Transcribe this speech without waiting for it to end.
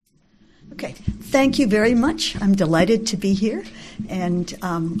Okay, thank you very much. I'm delighted to be here, and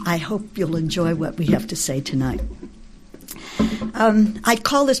I hope you'll enjoy what we have to say tonight. I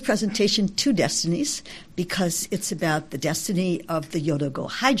call this presentation Two Destinies because it's about the destiny of the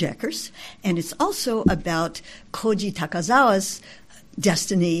Yodogo hijackers, and it's also about Koji Takazawa's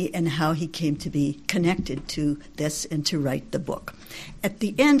destiny and how he came to be connected to this and to write the book. At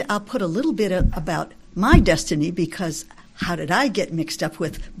the end, I'll put a little bit about my destiny because how did I get mixed up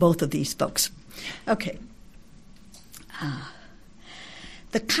with both of these folks? Okay.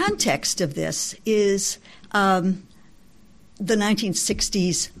 The context of this is the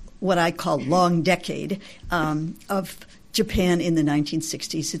 1960s, what I call long decade of Japan in the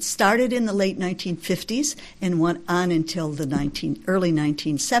 1960s. It started in the late 1950s and went on until the early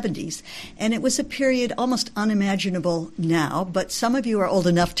 1970s. And it was a period almost unimaginable now, but some of you are old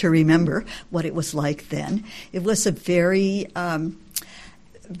enough to remember what it was like then. It was a very,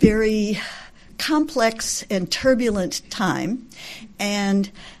 very complex and turbulent time. And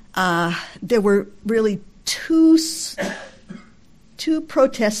there were really two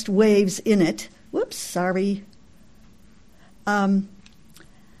protest waves in it. Whoops, sorry. The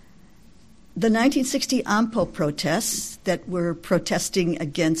 1960 Anpo protests that were protesting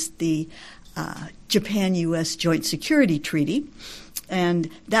against the Japan-U.S. Joint Security Treaty, and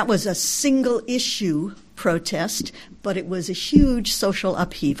that was a single-issue protest, but it was a huge social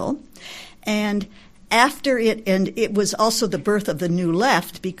upheaval. And after it, and it was also the birth of the New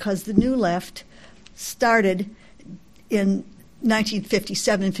Left, because the New Left started in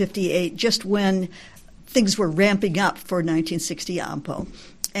 1957-58, just when things were ramping up for 1960 Anpo.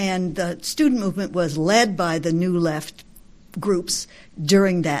 And the student movement was led by the New Left groups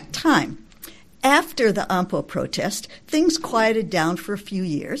during that time. After the Anpo protest, things quieted down for a few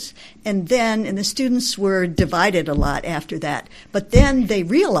years, and the students were divided a lot after that. But then they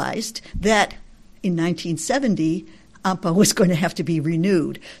realized that in 1970, Anpo was going to have to be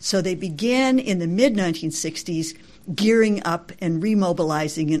renewed. So they began in the mid-1960s gearing up and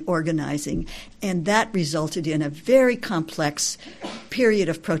remobilizing and organizing, and that resulted in a very complex period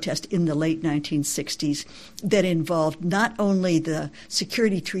of protest in the late 1960s that involved not only the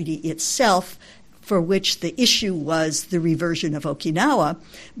security treaty itself, for which the issue was the reversion of Okinawa,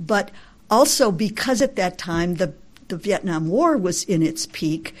 but also because at that time the Vietnam War was in its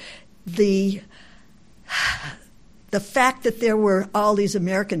peak, the fact that there were all these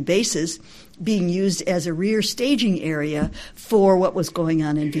American bases being used as a rear staging area for what was going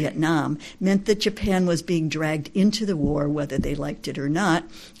on in Vietnam meant that Japan was being dragged into the war, whether they liked it or not,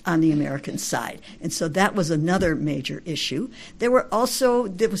 on the American side. And so that was another major issue. There was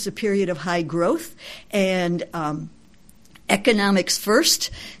a period of high growth and economics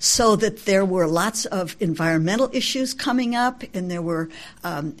first, so that there were lots of environmental issues coming up, and there were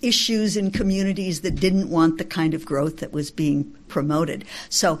issues in communities that didn't want the kind of growth that was being promoted.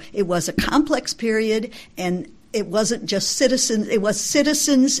 So it was a complex period, and it wasn't just citizens. It was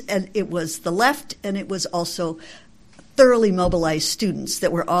citizens, and it was the left, and it was also thoroughly mobilized students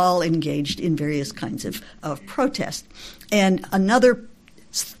that were all engaged in various kinds of protest. And another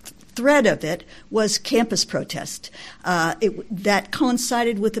thread of it was campus protest. That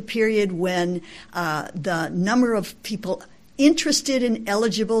coincided with a period when the number of people interested and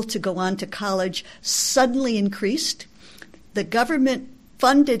eligible to go on to college suddenly increased. The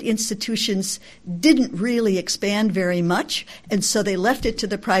government-funded institutions didn't really expand very much, and so they left it to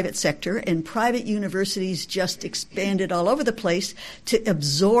the private sector, and private universities just expanded all over the place to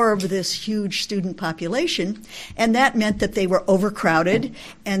absorb this huge student population, and that meant that they were overcrowded,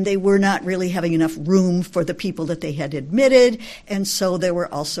 and they were not really having enough room for the people that they had admitted, and so there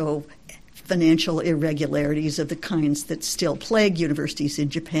were also financial irregularities of the kinds that still plague universities in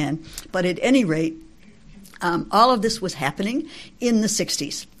Japan. But at any rate, all of this was happening in the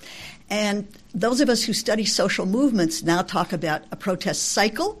 60s. And those of us who study social movements now talk about a protest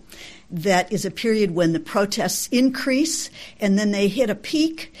cycle. That is a period when the protests increase, and then they hit a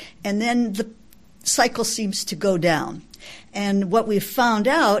peak, and then the cycle seems to go down. And what we've found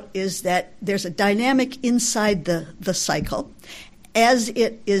out is that there's a dynamic inside the cycle. As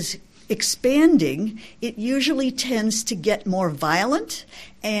it is expanding, it usually tends to get more violent,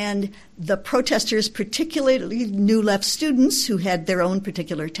 and the protesters, particularly New Left students who had their own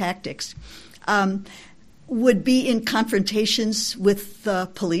particular tactics, would be in confrontations with the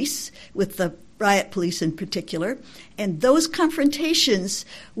police, with the riot police in particular, and those confrontations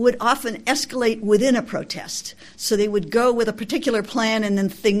would often escalate within a protest. So they would go with a particular plan, and then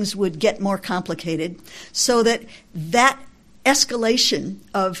things would get more complicated, so that escalation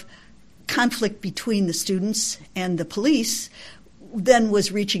of conflict between the students and the police then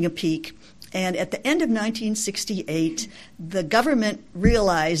was reaching a peak. And at the end of 1968, the government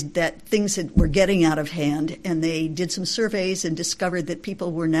realized that things were getting out of hand, and they did some surveys and discovered that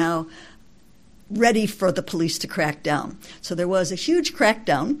people were now ready for the police to crack down. So there was a huge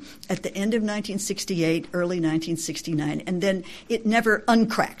crackdown at the end of 1968, early 1969, and then it never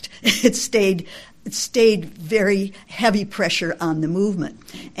uncracked. It stayed very heavy pressure on the movement.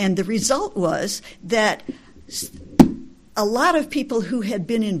 And the result was that a lot of people who had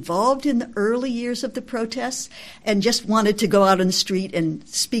been involved in the early years of the protests and just wanted to go out on the street and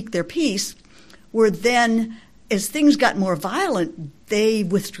speak their piece were then, as things got more violent, they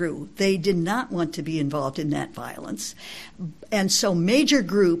withdrew. They did not want to be involved in that violence. And so major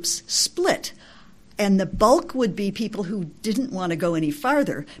groups split. And the bulk would be people who didn't want to go any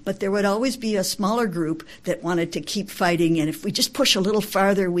farther, but there would always be a smaller group that wanted to keep fighting, and if we just push a little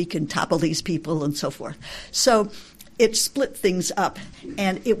farther, we can topple these people and so forth. So it split things up,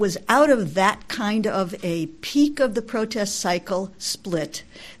 and it was out of that kind of a peak of the protest cycle split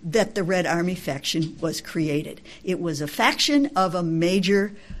that the Red Army faction was created. It was a faction of a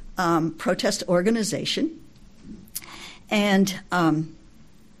major protest organization, and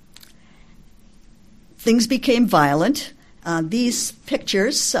things became violent. These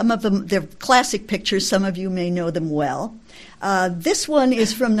pictures, some of them, they're classic pictures. Some of you may know them well. This one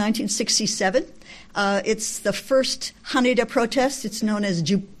is from 1967. It's the first Haneda protest. It's known as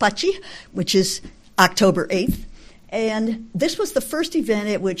Jupachi, which is October 8th. And this was the first event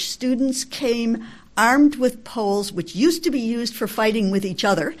at which students came armed with poles, which used to be used for fighting with each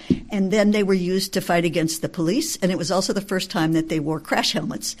other, and then they were used to fight against the police. And it was also the first time that they wore crash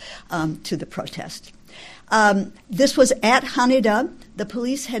helmets to the protest. This was at Haneda. The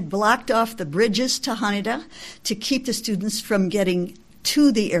police had blocked off the bridges to Haneda to keep the students from getting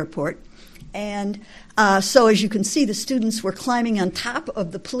to the airport. And so as you can see, the students were climbing on top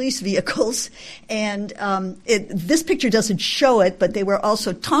of the police vehicles. And this picture doesn't show it, but they were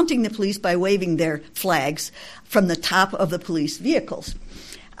also taunting the police by waving their flags from the top of the police vehicles.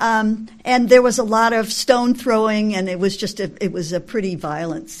 And there was a lot of stone throwing, and it was a pretty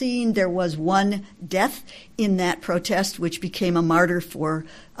violent scene. There was one death in that protest, which became a martyr for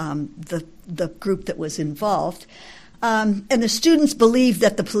the group that was involved. And the students believed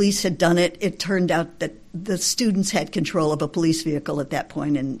that the police had done it. It turned out that the students had control of a police vehicle at that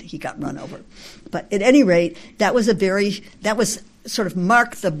point, and he got run over. But at any rate, that was sort of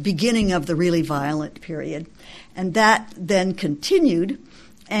marked the beginning of the really violent period. And that then continued.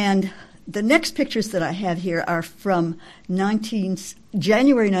 And the next pictures that I have here are from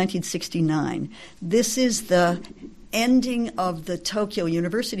January 1969. This is the ending of the Tokyo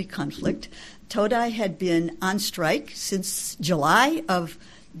University conflict. Todai had been on strike since July of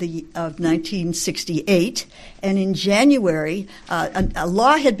 1968, and in January, a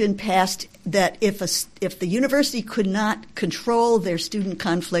law had been passed that if the university could not control their student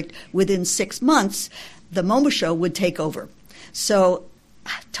conflict within 6 months, the Momosho would take over. So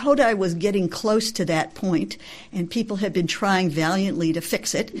Todai was getting close to that point, and people had been trying valiantly to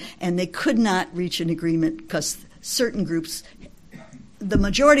fix it, and they could not reach an agreement because certain groups, the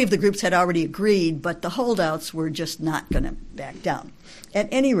majority of the groups had already agreed, but the holdouts were just not going to back down. At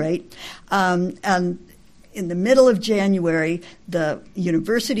any rate, in the middle of January, the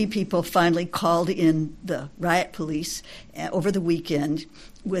university people finally called in the riot police over the weekend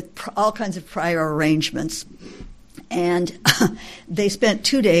with all kinds of prior arrangements. And they spent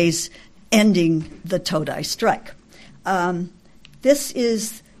 2 days ending the Todai strike. This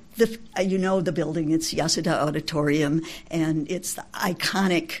is the building. It's Yasuda Auditorium, and it's the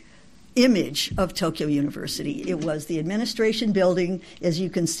iconic image of Tokyo University. It was the administration building. As you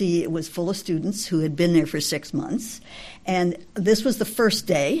can see, it was full of students who had been there for 6 months. And this was the first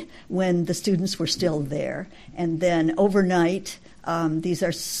day when the students were still there. And then overnight, these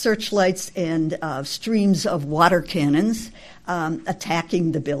are searchlights and streams of water cannons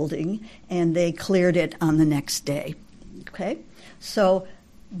attacking the building, and they cleared it on the next day. Okay? So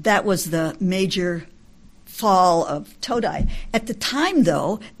that was the major fall of Todai. At the time,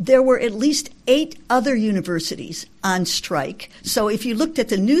 though, there were at least 8 other universities on strike. So if you looked at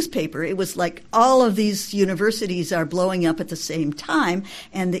the newspaper, it was like all of these universities are blowing up at the same time,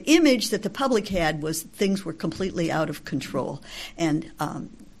 and the image that the public had was things were completely out of control. And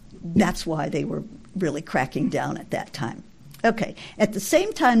that's why they were really cracking down at that time. Okay, at the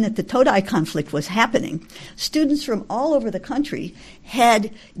same time that the Todai conflict was happening, students from all over the country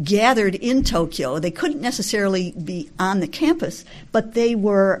had gathered in Tokyo. They couldn't necessarily be on the campus, but they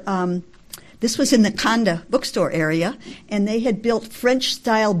were, this was in the Kanda bookstore area, and they had built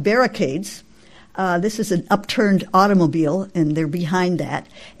French-style barricades This is an upturned automobile, and they're behind that,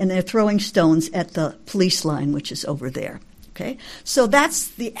 and they're throwing stones at the police line, which is over there. Okay, so that's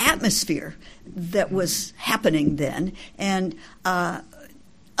the atmosphere that was happening then, and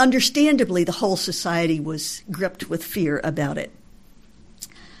understandably, the whole society was gripped with fear about it.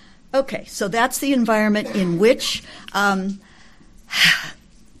 Okay, so that's the environment in which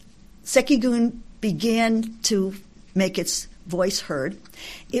Sekigun began to make its voice heard.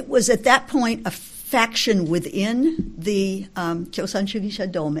 It was at that point a faction within the Kyosan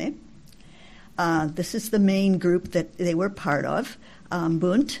Shugisha Dome. This is the main group that they were part of,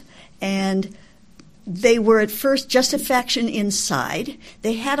 Bunt, and they were at first just a faction inside.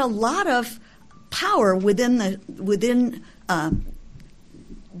 They had a lot of power within the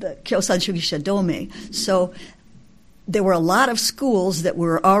Kyosan Shugisha Dome. So there were a lot of schools that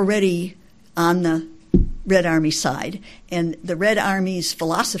were already on the Red Army side, and the Red Army's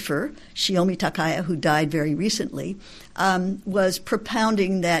philosopher, Shiomi Takaya, who died very recently, was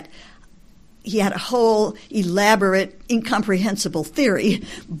propounding that he had a whole elaborate, incomprehensible theory,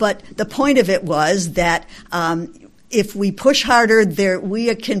 but the point of it was that if we push harder,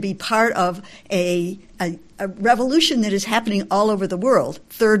 we can be part of a revolution that is happening all over the world.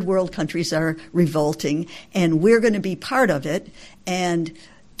 Third world countries are revolting, and we're going to be part of it. And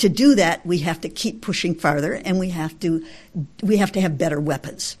to do that, we have to keep pushing farther, and we have to have better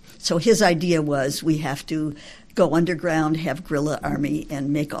weapons. So his idea was we have to go underground, have guerrilla army,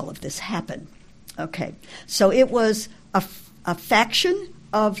 and make all of this happen. Okay, so it was a faction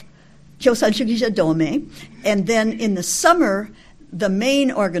of Kyosan Shugisha Dome, and then in the summer, the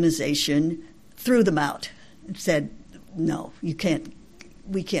main organization threw them out and said, no, you can't.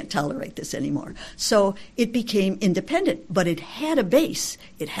 We can't tolerate this anymore. So it became independent, but it had a base.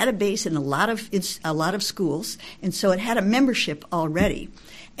 It had a base in a lot of schools, and so it had a membership already.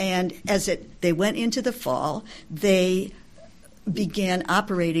 And as they went into the fall, they began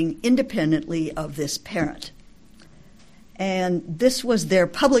operating independently of this parent. And this was their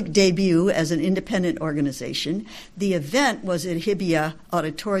public debut as an independent organization. The event was at Hibiya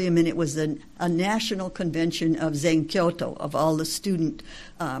Auditorium, and it was a national convention of Zen Kyoto, of all the student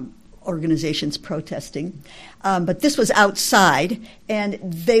organizations protesting. But this was outside, and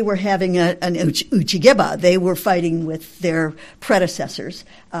they were having an uchigeba. They were fighting with their predecessors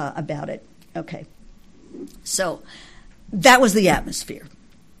about it. Okay. So that was the atmosphere.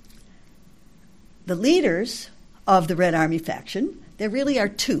 The leaders of the Red Army faction, there really are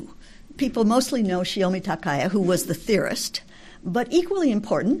two. People mostly know Shiomi Takaya, who was the theorist, but equally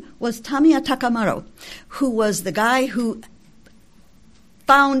important was Tamiya Takamaro, who was the guy who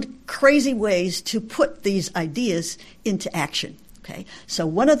found crazy ways to put these ideas into action. Okay, so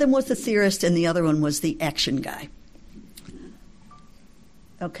one of them was the theorist, and the other one was the action guy.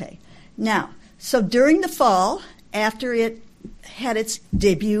 Okay, now, so during the fall, after it had its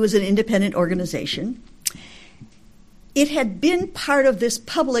debut as an independent organization, it had been part of this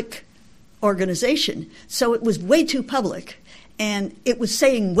public organization, so it was way too public, and it was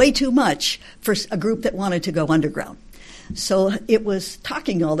saying way too much for a group that wanted to go underground. So it was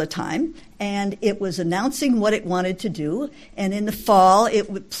talking all the time, and it was announcing what it wanted to do, and in the fall it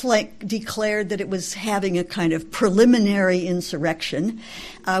declared that it was having a kind of preliminary insurrection,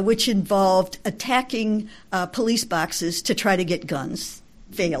 which involved attacking police boxes to try to get guns.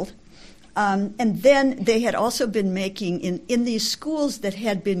 Failed. And then they had also been making, in these schools that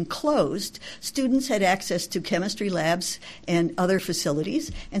had been closed, students had access to chemistry labs and other facilities,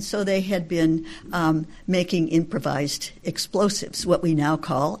 and so they had been making improvised explosives, what we now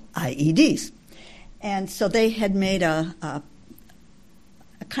call IEDs. And so they had made a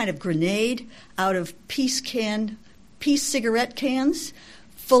kind of grenade out of peace cigarette cans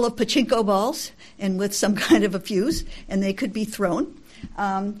full of pachinko balls and with some kind of a fuse, and they could be thrown.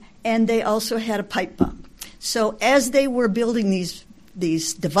 And they also had a pipe bomb. So as they were building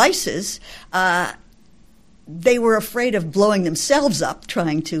these devices, they were afraid of blowing themselves up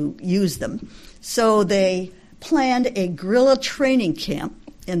trying to use them. So they planned a guerrilla training camp,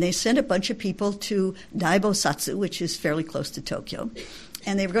 and they sent a bunch of people to Daibosatsu, which is fairly close to Tokyo.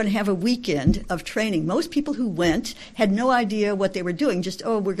 And they were going to have a weekend of training. Most people who went had no idea what they were doing, just,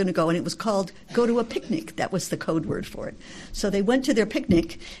 we're going to go. And it was called go to a picnic. That was the code word for it. So they went to their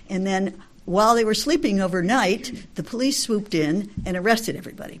picnic, and then while they were sleeping overnight, the police swooped in and arrested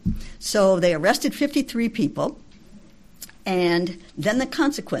everybody. So they arrested 53 people, and then the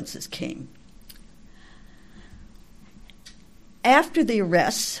consequences came. After the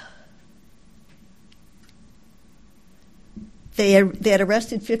arrests, They had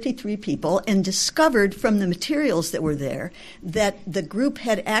arrested 53 people and discovered from the materials that were there that the group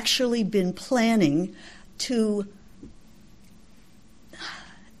had actually been planning to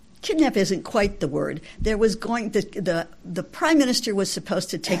kidnap isn't quite the word. There was the prime minister was supposed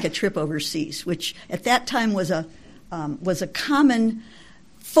to take a trip overseas, which at that time was a common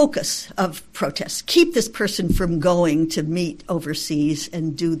focus of protests. Keep this person from going to meet overseas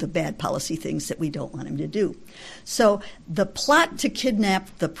and do the bad policy things that we don't want him to do. So the plot to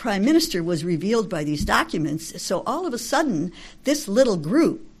kidnap the prime minister was revealed by these documents. So all of a sudden, this little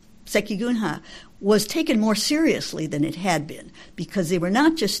group, Sekigunha, was taken more seriously than it had been, because they were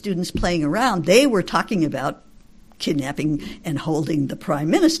not just students playing around. They were talking about kidnapping and holding the prime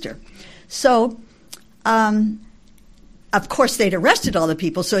minister. So, of course, they'd arrested all the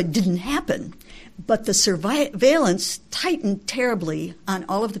people, so it didn't happen. But the surveillance tightened terribly on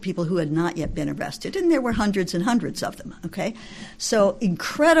all of the people who had not yet been arrested, and there were hundreds and hundreds of them, okay? So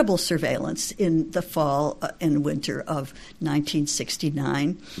incredible surveillance in the fall and winter of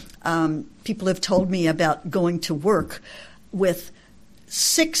 1969. People have told me about going to work with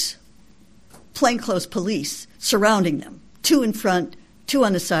 6 plainclothes police surrounding them, 2 in front, 2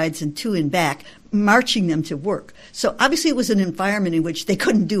 on the sides, and 2 in back, marching them to work. So obviously it was an environment in which they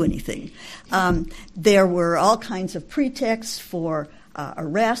couldn't do anything. There were all kinds of pretexts for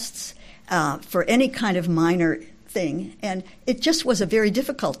arrests, for any kind of minor thing, and it just was a very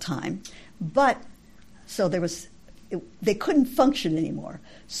difficult time. But so they couldn't function anymore.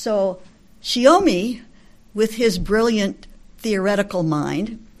 So Shiomi, with his brilliant theoretical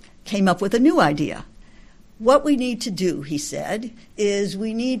mind, came up with a new idea. What we need to do, he said, is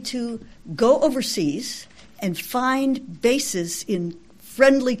we need to go overseas and find bases in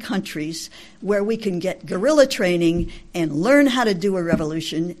friendly countries where we can get guerrilla training and learn how to do a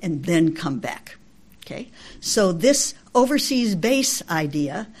revolution and then come back. Okay? So this overseas base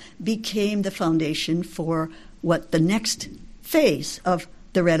idea became the foundation for what the next phase of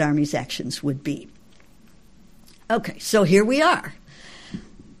the Red Army's actions would be. Okay, so here we are.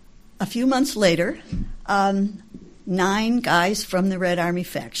 A few months later, 9 guys from the Red Army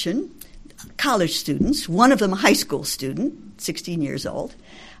faction, college students, one of them a high school student, 16 years old,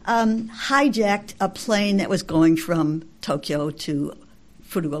 hijacked a plane that was going from Tokyo to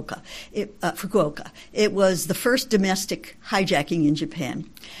Fukuoka. It was the first domestic hijacking in Japan.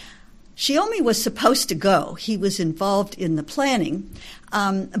 Shiomi was supposed to go. He was involved in the planning,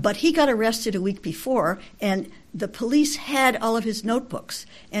 but he got arrested a week before, and the police had all of his notebooks.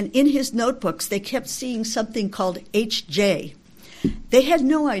 And in his notebooks, they kept seeing something called HJ. They had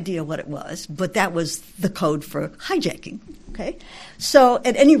no idea what it was, but that was the code for hijacking. Okay, so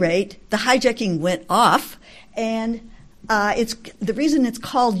at any rate, the hijacking went off, and it's the reason it's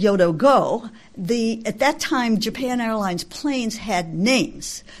called Yodo Go. At that time, Japan Airlines planes had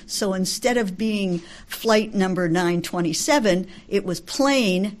names. So instead of being flight number 927, it was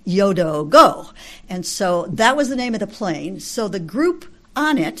plane Yodo Go. And so that was the name of the plane. So the group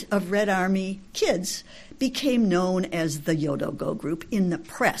on it of Red Army kids became known as the Yodo Go group in the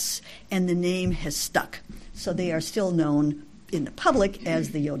press, and the name has stuck. So they are still known in the public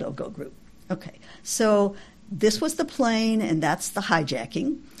as the Yodo Go group. Okay, so this was the plane, and that's the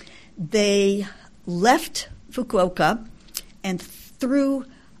hijacking. They left Fukuoka, and through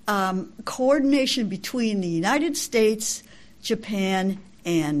coordination between the United States, Japan,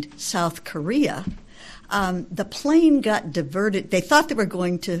 and South Korea, the plane got diverted. They thought they were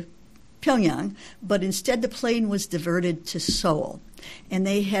going to Pyongyang, but instead the plane was diverted to Seoul. And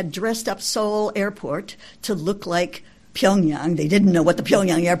they had dressed up Seoul airport to look like Pyongyang. They didn't know what the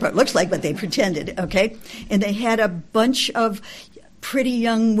Pyongyang airport looks like, but they pretended, okay? And they had a bunch of pretty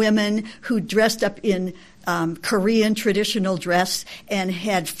young women who dressed up in Korean traditional dress and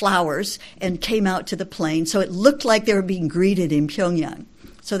had flowers and came out to the plane. So it looked like they were being greeted in Pyongyang.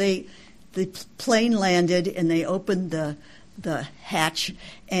 So the plane landed, and they opened the hatch,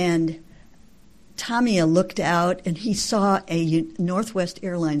 and Tamiya looked out, and he saw a Northwest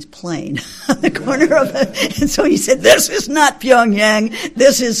Airlines plane on the corner of it. And so he said, "This is not Pyongyang,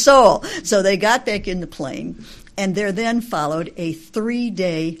 this is Seoul." So they got back in the plane, and there then followed a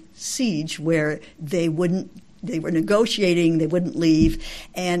 3-day siege where they were negotiating, they wouldn't leave,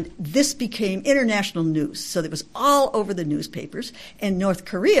 and this became international news. So it was all over the newspapers, and North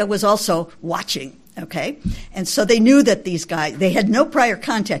Korea was also watching. Okay, and so they knew that these guys, they had no prior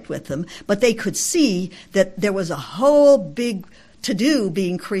contact with them, but they could see that there was a whole big to-do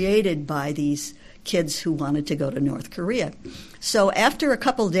being created by these kids who wanted to go to North Korea. So after a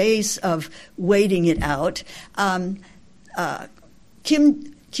couple days of waiting it out,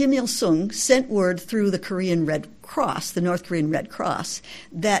 Kim Kim Il-sung sent word through the Korean Red Cross, the North Korean Red Cross,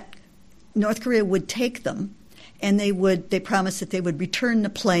 that North Korea would take them, and they promised that they would return the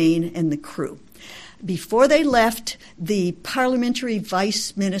plane and the crew. Before they left, the parliamentary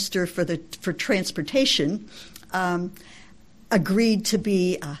vice minister for transportation agreed to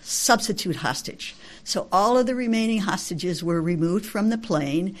be a substitute hostage. So all of the remaining hostages were removed from the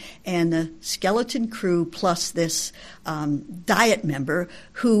plane, and the skeleton crew plus this diet member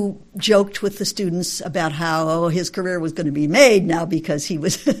who joked with the students about how his career was going to be made now because he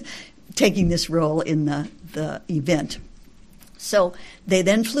was taking this role in the event. So they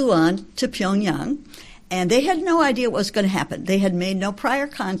then flew on to Pyongyang, and they had no idea what was going to happen. They had made no prior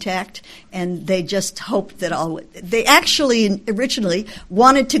contact, and they just hoped that they actually originally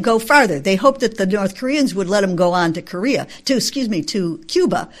wanted to go farther. They hoped that the North Koreans would let them go on to to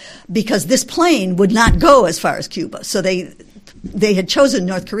Cuba, because this plane would not go as far as Cuba. So they had chosen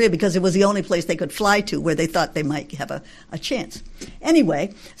North Korea because it was the only place they could fly to where they thought they might have a chance.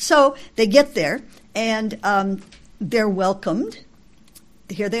 Anyway, so they get there, and they're welcomed.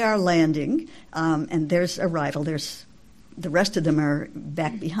 Here they are landing, and there's arrival. The rest of them are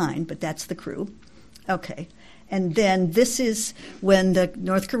back behind, but that's the crew. Okay. And then this is when the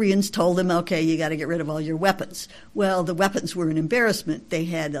North Koreans told them, okay, you got to get rid of all your weapons. Well, the weapons were an embarrassment. They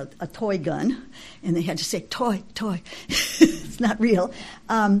had a toy gun, and they had to say, toy. It's not real.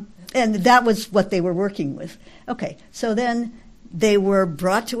 And that was what they were working with. Okay, so then they were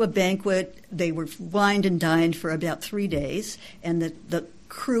brought to a banquet. They were wined and dined for about 3 days, and the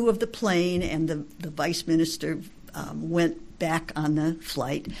crew of the plane and the vice minister went back on the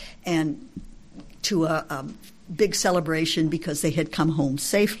flight and to a big celebration because they had come home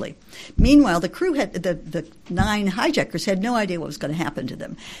safely. Meanwhile, the crew the 9 hijackers had no idea what was going to happen to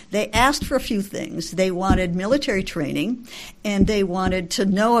them. They asked for a few things. They wanted military training, and they wanted to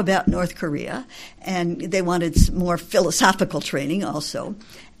know about North Korea, and they wanted some more philosophical training also.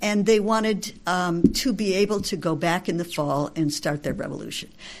 And they wanted to be able to go back in the fall and start their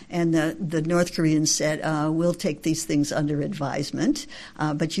revolution. And the North Koreans said, we'll take these things under advisement,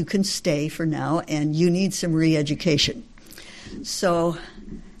 but you can stay for now, and you need some re-education. So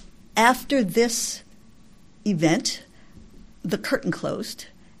after this event, the curtain closed,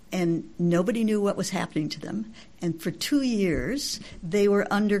 and nobody knew what was happening to them. And for 2 years, they were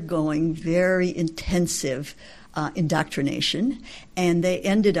undergoing very intensive indoctrination, and they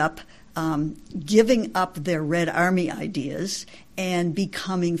ended up giving up their Red Army ideas and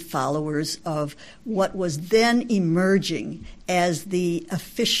becoming followers of what was then emerging as the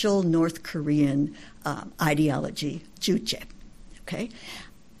official North Korean ideology, Juche. Okay?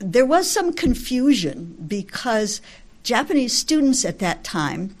 There was some confusion because Japanese students at that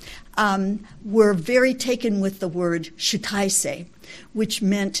time were very taken with the word shutaisei, which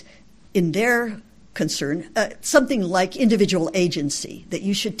meant, in their concern, something like individual agency, that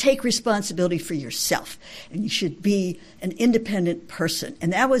you should take responsibility for yourself and you should be an independent person.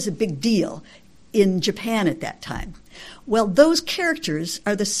 And that was a big deal in Japan at that time. Well, those characters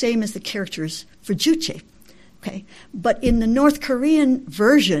are the same as the characters for Juche. Okay? But in the North Korean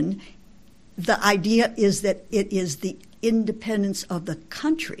version, the idea is that it is the independence of the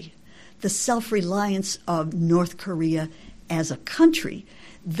country, the self-reliance of North Korea as a country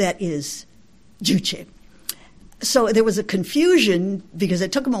that is Juche. So there was a confusion because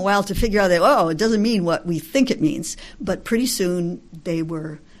it took them a while to figure out that, it doesn't mean what we think it means. But pretty soon they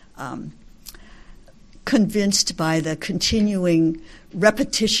were convinced by the continuing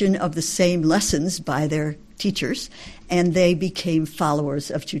repetition of the same lessons by their teachers, and they became followers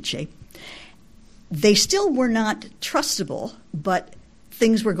of Juche. They still were not trustable, but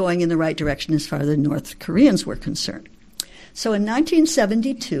things were going in the right direction as far as the North Koreans were concerned. So in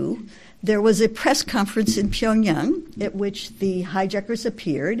 1972, there was a press conference in Pyongyang at which the hijackers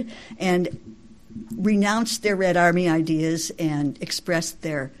appeared and renounced their Red Army ideas and expressed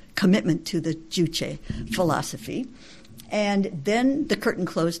their commitment to the Juche philosophy. And then the curtain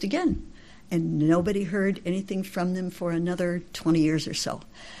closed again, and nobody heard anything from them for another 20 years or so.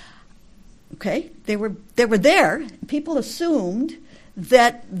 Okay? They were there. People assumed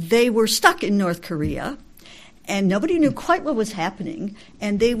that they were stuck in North Korea, and nobody knew quite what was happening.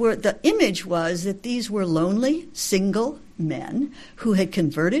 And the image was that these were lonely, single men who had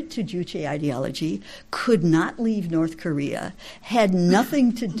converted to Juche ideology, could not leave North Korea, had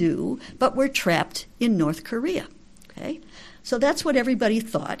nothing to do, but were trapped in North Korea. Okay? So that's what everybody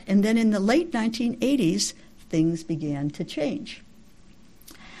thought. And then in the late 1980s, things began to change.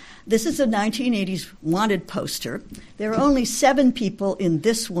 This is a 1980s wanted poster. There are only 7 people in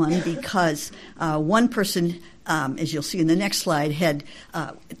this one because one person, as you'll see in the next slide, had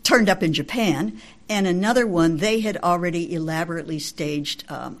turned up in Japan, and another one, they had already elaborately staged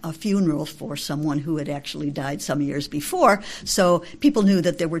a funeral for someone who had actually died some years before, so people knew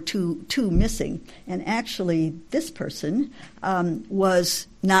that there were two missing. And actually, this person was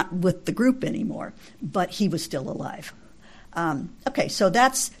not with the group anymore, but he was still alive. Okay, so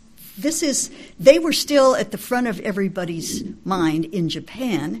they were still at the front of everybody's mind in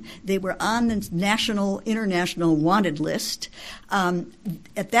Japan. They were on the international wanted list.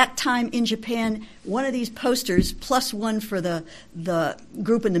 At that time in Japan, one of these posters, plus one for the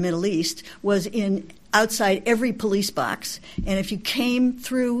group in the Middle East, was outside every police box. And if you came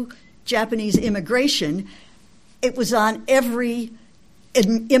through Japanese immigration, it was on every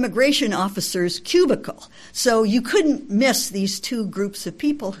immigration officer's cubicle. So you couldn't miss these 2 groups of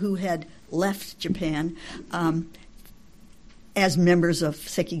people who had left Japan as members of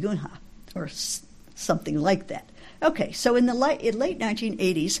Sekigunha or something like that. Okay, so in the late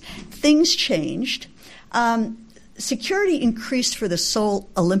 1980s, things changed. Security increased for the Seoul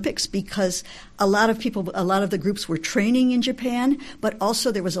Olympics because a lot of the groups were training in Japan, but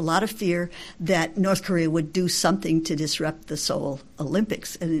also there was a lot of fear that North Korea would do something to disrupt the Seoul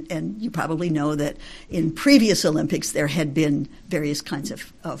Olympics. And you probably know that in previous Olympics there had been various kinds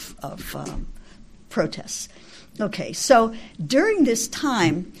of protests. Okay, so during this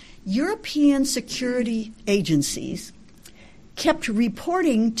time, European security agencies kept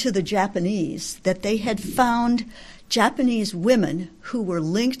reporting to the Japanese that they had found Japanese women who were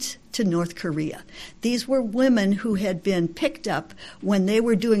linked to North Korea. These were women who had been picked up when they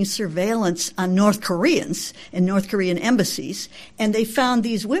were doing surveillance on North Koreans in North Korean embassies, and they found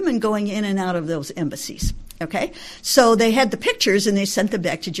these women going in and out of those embassies. Okay? So they had the pictures, and they sent them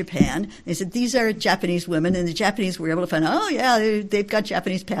back to Japan. They said, these are Japanese women, and the Japanese were able to find, oh, yeah, they've got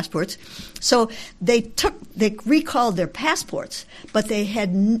Japanese passports. So they recalled their passports, but they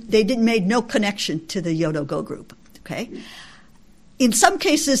made no connection to the Yodo-Go group. Okay? In some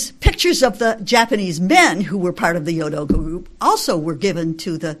cases, pictures of the Japanese men who were part of the Yodo-Go group also were given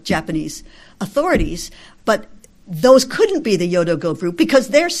to the Japanese authorities, but those couldn't be the Yodo-Go group because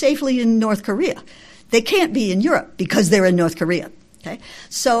they're safely in North Korea. They can't be in Europe because they're in North Korea. Okay?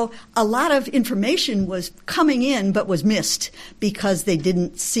 So a lot of information was coming in but was missed because they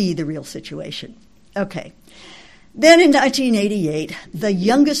didn't see the real situation. Okay. Then in 1988, the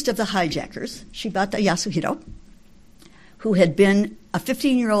youngest of the hijackers, Shibata Yasuhiro, who had been a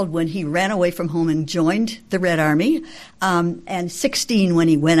 15-year-old when he ran away from home and joined the Red Army, and 16 when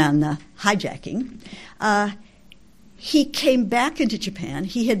he went on the hijacking, he came back into Japan.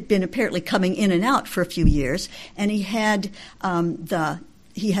 He had been apparently coming in and out for a few years, and he had a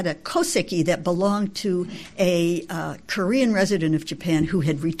koseki that belonged to a Korean resident of Japan who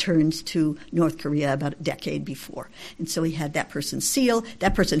had returned to North Korea about a decade before. And so he had that person's seal.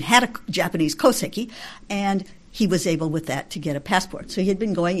 That person had a Japanese koseki, and he was able with that to get a passport. So he had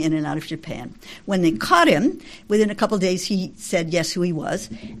been going in and out of Japan. When they caught him, within a couple of days he said yes who he was,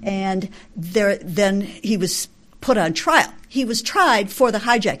 and then he was put on trial. He was tried for the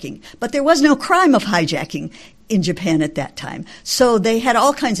hijacking, but there was no crime of hijacking in Japan at that time. So they had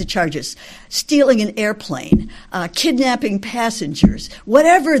all kinds of charges: stealing an airplane, kidnapping passengers,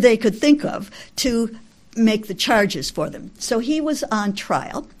 whatever they could think of to make the charges for them. So he was on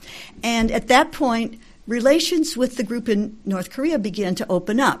trial, and at that point, relations with the group in North Korea began to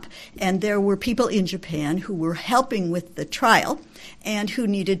open up, and there were people in Japan who were helping with the trial and who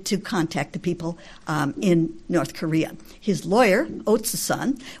needed to contact the people in North Korea. His lawyer,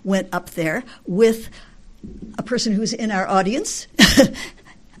 Otsu-san, went up there with a person who's in our audience,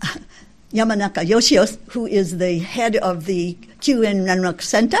 Yamanaka Yoshio, who is the head of the Kyuen Ranroku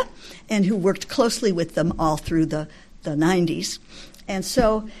Center and who worked closely with them all through the 90s. And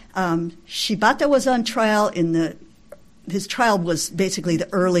so Shibata was on trial his trial was basically the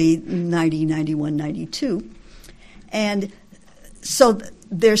early 90, 91, 92. And so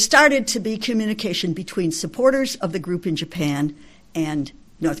there started to be communication between supporters of the group in Japan and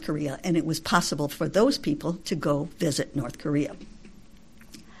North Korea, and it was possible for those people to go visit North Korea.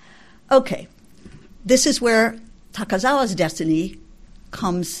 Okay, this is where Takazawa's destiny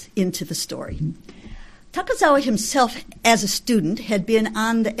comes into the story. Takazawa himself, as a student, had been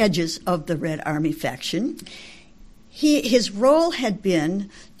on the edges of the Red Army faction. His role had been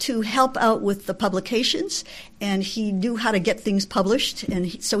to help out with the publications, and he knew how to get things published,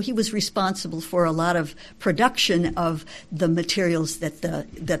 and so he was responsible for a lot of production of the materials that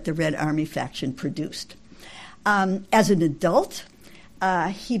the Red Army faction produced. As an adult,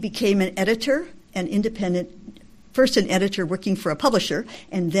 He became an editor, first an editor working for a publisher,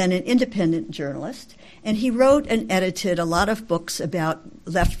 and then an independent journalist. And he wrote and edited a lot of books about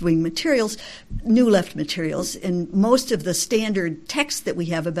left-wing materials, New Left materials, and most of the standard texts that we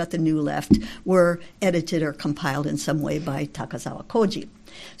have about the New Left were edited or compiled in some way by Takazawa Koji.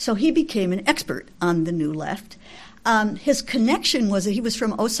 So he became an expert on the New Left. His connection was that he was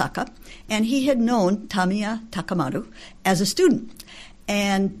from Osaka, and he had known Tamiya Takamaru as a student.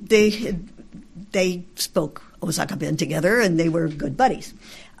 And they spoke Osaka Ben together, and they were good buddies.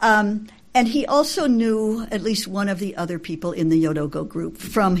 And he also knew at least one of the other people in the Yodogo group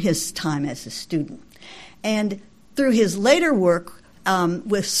from his time as a student. And through his later work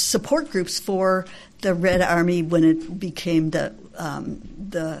with support groups for the Red Army when it became the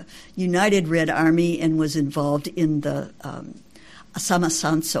United Red Army and was involved in the Asama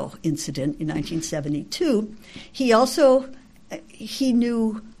Sanso incident in 1972, he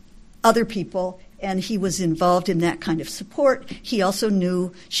knew other people, and he was involved in that kind of support. He also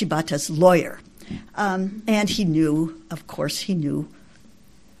knew Shibata's lawyer. And he knew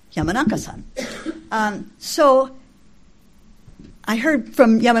Yamanaka-san. So I heard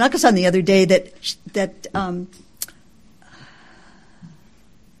from Yamanaka-san the other day that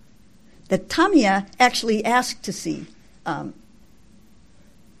Tamiya actually asked to see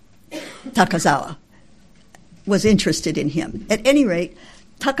Takazawa, was interested in him. At any rate,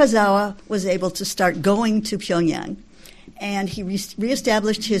 Takazawa was able to start going to Pyongyang, and he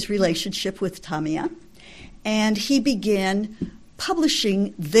reestablished his relationship with Tamiya, and he began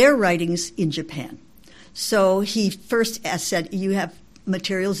publishing their writings in Japan. So he first said, you have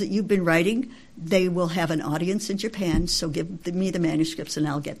materials that you've been writing, they will have an audience in Japan, so give me the manuscripts and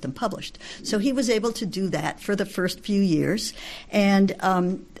I'll get them published. So he was able to do that for the first few years, and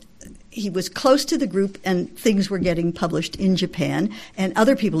he was close to the group, and things were getting published in Japan, and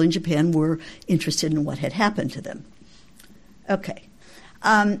other people in Japan were interested in what had happened to them. Okay.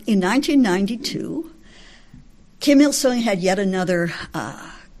 In 1992, Kim Il-sung had yet another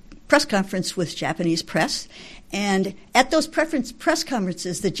press conference with Japanese press, and at those press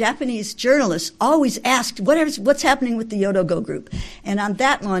conferences, the Japanese journalists always asked, what's happening with the Yodogo group? And on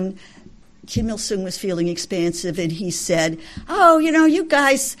that one, Kim Il-sung was feeling expansive, and he said, you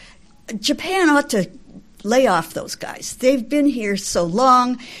guys, Japan ought to lay off those guys. They've been here so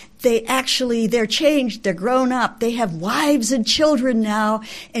long. They're changed. They're grown up. They have wives and children now,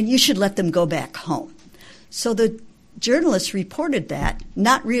 and you should let them go back home. So the journalists reported that,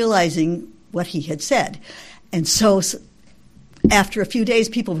 not realizing what he had said. And so after a few days,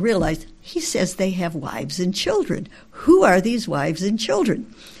 people realized, he says they have wives and children. Who are these wives and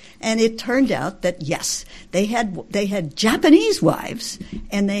children? And it turned out that, yes, they had Japanese wives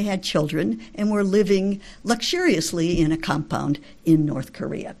and they had children and were living luxuriously in a compound in North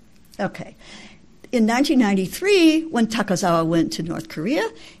Korea. Okay. In 1993, when Takazawa went to North Korea,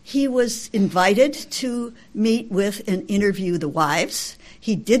 he was invited to meet with and interview the wives.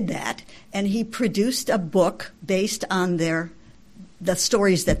 He did that, and he produced a book based on the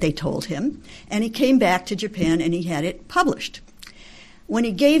stories that they told him, and he came back to Japan and he had it published. When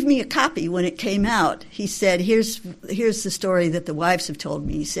he gave me a copy, when it came out, he said, here's the story that the wives have told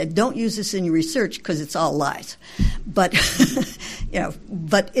me. He said, don't use this in your research because it's all lies. But,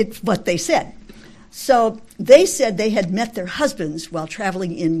 but it's what they said. So they said they had met their husbands while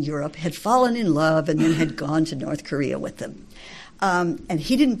traveling in Europe, had fallen in love, and then had gone to North Korea with them. And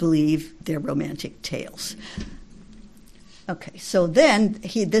he didn't believe their romantic tales. Okay, so then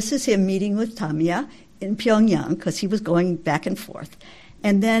this is him meeting with Tamiya in Pyongyang because he was going back and forth.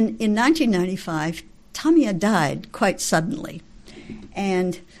 And then in 1995, Tamiya died quite suddenly.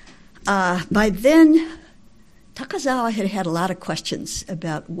 And by then, Takazawa had a lot of questions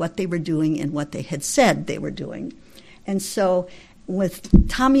about what they were doing and what they had said they were doing. And so with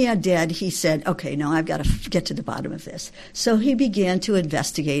Tamiya dead, he said, okay, now I've got to get to the bottom of this. So he began to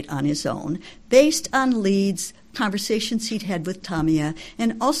investigate on his own, based on leads, conversations he'd had with Tamiya,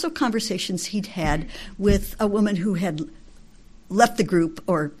 and also conversations he'd had with a woman who had left the group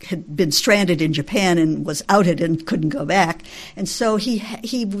or had been stranded in Japan and was outed and couldn't go back. And so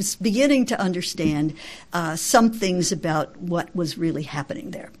he was beginning to understand some things about what was really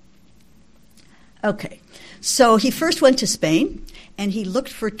happening there. Okay, so he first went to Spain, and he looked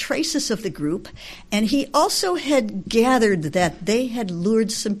for traces of the group, and he also had gathered that they had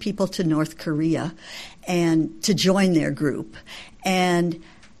lured some people to North Korea and to join their group. And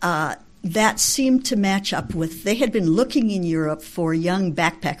that seemed to match up with, they had been looking in Europe for young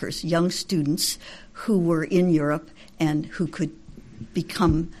backpackers, young students who were in Europe and who could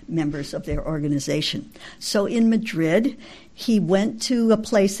become members of their organization. So in Madrid, he went to a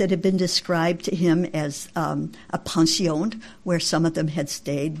place that had been described to him as a pension, where some of them had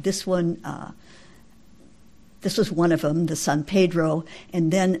stayed. This was one of them, the San Pedro,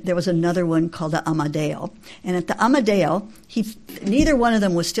 and then there was another one called the Amadeo. And at the Amadeo, neither one of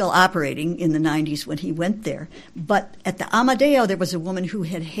them was still operating in the 90s when he went there. But at the Amadeo, there was a woman who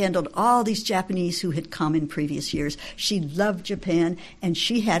had handled all these Japanese who had come in previous years. She loved Japan, and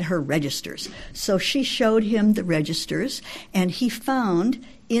she had her registers. So she showed him the registers, and he found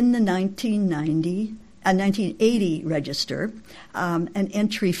in the 1980 register, an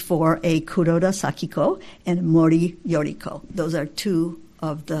entry for a Kuroda Sakiko and Mori Yoriko. Those are two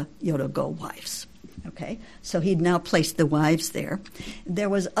of the Yorogo wives. Okay, so he'd now placed the wives there. There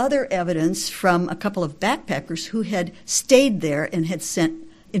was other evidence from a couple of backpackers who had stayed there and had sent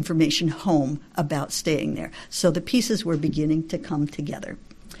information home about staying there. So the pieces were beginning to come together.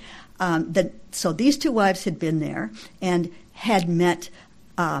 So these two wives had been there and had met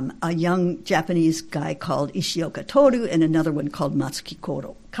a young Japanese guy called Ishioka Toru and another one called Matsuki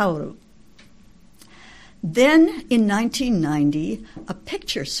Kaoru. Then, in 1990, a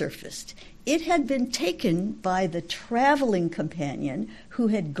picture surfaced. It had been taken by the traveling companion who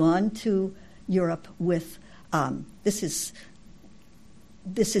had gone to Europe with, this is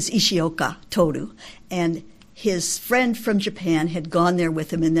Ishioka Toru, and his friend from Japan had gone there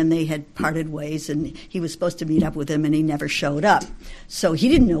with him, and then they had parted ways, and he was supposed to meet up with him, and he never showed up. So he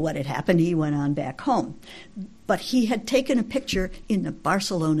didn't know what had happened. He went on back home. But he had taken a picture in the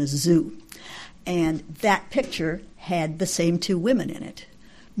Barcelona Zoo, and that picture had the same two women in it,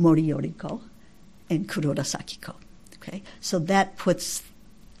 Mori Yoriko and Kuroda Sakiko. Okay? So that puts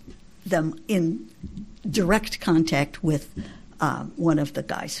them in direct contact with one of the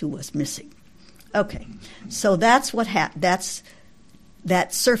guys who was missing. Okay, so that's what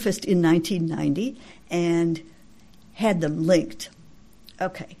that surfaced in 1990 and had them linked.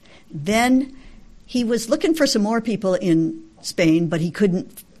 Okay, then he was looking for some more people in Spain, but he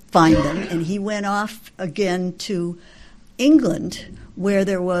couldn't find them, and he went off again to England, where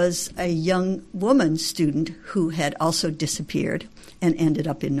there was a young woman student who had also disappeared and ended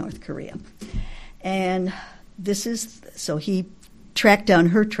up in North Korea. And so he tracked down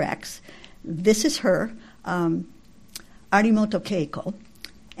her tracks. This is her, Arimoto Keiko,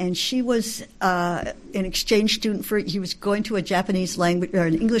 and she was an exchange student he was going to a Japanese language or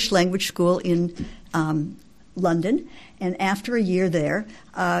an English language school in London, and after a year there,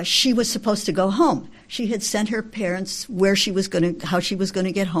 she was supposed to go home. She had sent her parents how she was going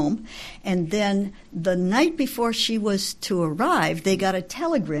to get home, and then the night before she was to arrive, they got a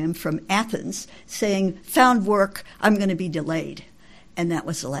telegram from Athens saying, "Found work, I'm going to be delayed." And that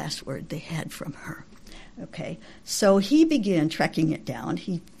was the last word they had from her. Okay, so he began tracking it down.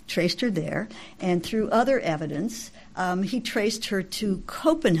 He traced her there, and through other evidence, he traced her to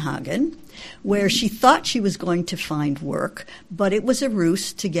Copenhagen, where she thought she was going to find work, but it was a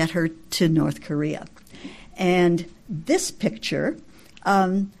ruse to get her to North Korea. And this picture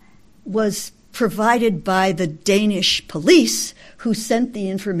was provided by the Danish police, who sent the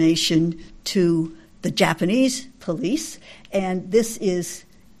information to the Japanese police. And this is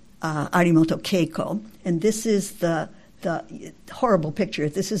Arimoto Keiko, and this is the horrible picture.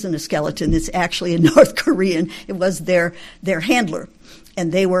 This isn't a skeleton. It's actually a North Korean. It was their handler,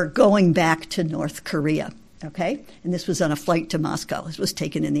 and they were going back to North Korea, okay? And this was on a flight to Moscow. This was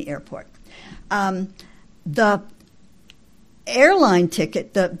taken in the airport. The airline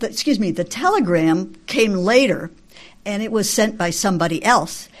ticket, the telegram came later, and it was sent by somebody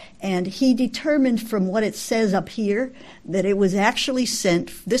else. And he determined from what it says up here that it was actually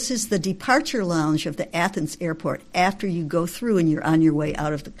sent. This is the departure lounge of the Athens airport after you go through and you're on your way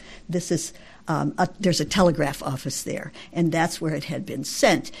out of there's a telegraph office there, and that's where it had been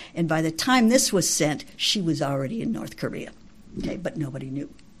sent. And by the time this was sent, she was already in North Korea. Okay, but nobody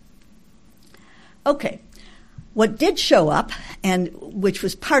knew. Okay, what did show up, and which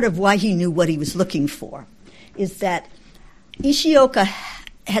was part of why he knew what he was looking for, is that Ishioka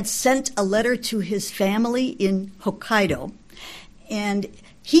had sent a letter to his family in Hokkaido, and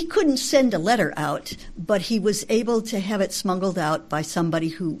he couldn't send a letter out, but he was able to have it smuggled out by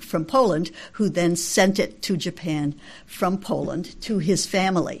somebody from Poland, who then sent it to Japan from Poland to his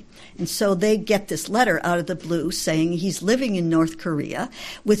family. And so they get this letter out of the blue saying he's living in North Korea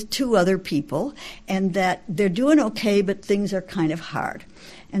with two other people, and that they're doing okay, but things are kind of hard.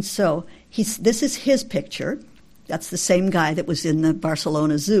 And so this is his picture. That's the same guy that was in the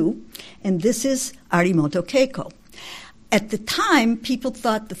Barcelona Zoo. And this is Arimoto Keiko. At the time, people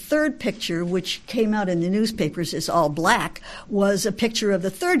thought the third picture, which came out in the newspapers as all black, was a picture of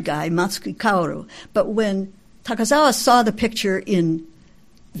the third guy, Matsuki Kaoru. But when Takazawa saw the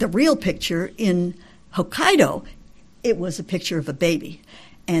real picture in Hokkaido, it was a picture of a baby.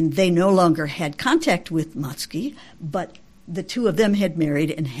 And they no longer had contact with Matsuki, but the two of them had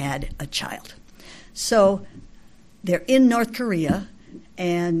married and had a child. So they're in North Korea,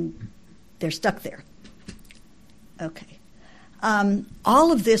 and they're stuck there. Okay.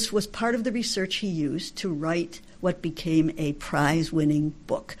 All of this was part of the research he used to write what became a prize-winning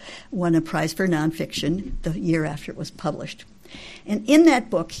book, won a prize for nonfiction the year after it was published. And in that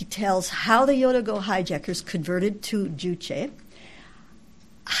book, he tells how the Yodo-Go hijackers converted to Juche,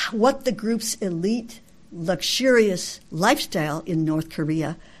 what the group's elite, luxurious lifestyle in North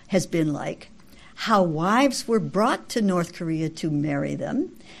Korea has been like, how wives were brought to North Korea to marry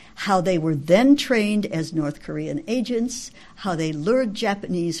them, how they were then trained as North Korean agents, how they lured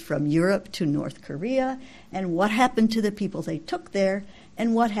Japanese from Europe to North Korea, and what happened to the people they took there,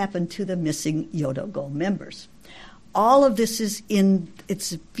 and what happened to the missing Yodo-Go members. All of this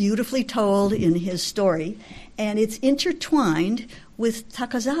it's beautifully told in his story, and it's intertwined with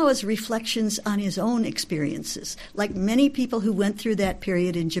Takazawa's reflections on his own experiences. Like many people who went through that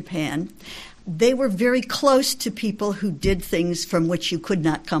period in Japan, they were very close to people who did things from which you could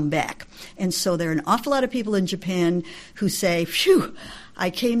not come back. And so there are an awful lot of people in Japan who say, phew,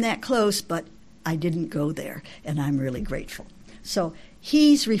 I came that close, but I didn't go there, and I'm really grateful. So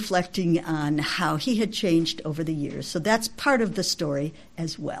he's reflecting on how he had changed over the years. So that's part of the story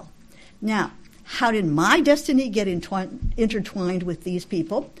as well. Now, how did my destiny get intertwined with these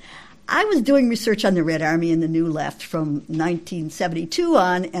people? I was doing research on the Red Army and the New Left from 1972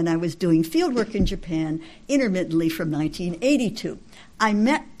 on, and I was doing fieldwork in Japan intermittently from 1982. I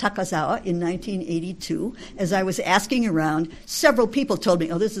met Takazawa in 1982. As I was asking around, several people told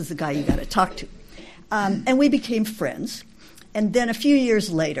me, oh, this is the guy you got to talk to. And we became friends. And then a few years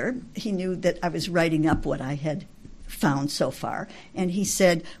later, he knew that I was writing up what I had found so far. And he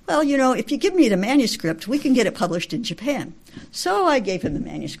said, well, if you give me the manuscript, we can get it published in Japan. So I gave him the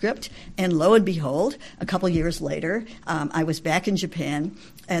manuscript, and lo and behold, a couple years later, I was back in Japan,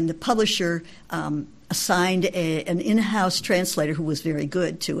 and the publisher assigned an in-house translator who was very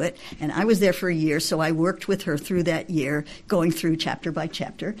good to it, and I was there for a year, so I worked with her through that year, going through chapter by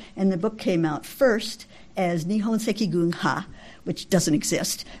chapter, and the book came out first as Nihon Sekigun Ha, which doesn't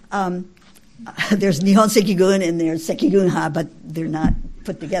exist. There's Nihon Sekigun and there's Sekigun Ha, but they're not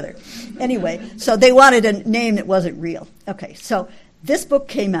put together. Anyway, so they wanted a name that wasn't real. Okay, so this book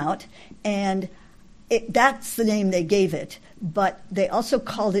came out, and that's the name they gave it, but they also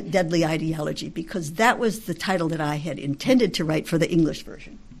called it Deadly Ideology because that was the title that I had intended to write for the English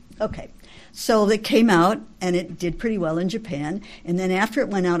version. Okay, so it came out, and it did pretty well in Japan, and then after it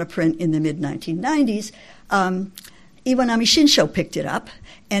went out of print in the mid-1990s, Iwanami Shinsho picked it up,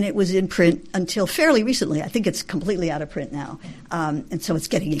 and it was in print until fairly recently. I think it's completely out of print now, and so it's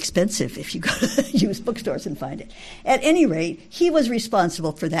getting expensive if you go to used bookstores and find it. At any rate, he was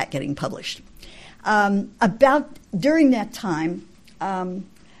responsible for that getting published. During that time,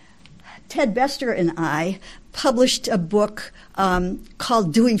 Ted Bester and I published a book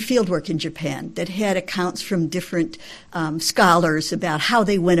called Doing Fieldwork in Japan that had accounts from different scholars about how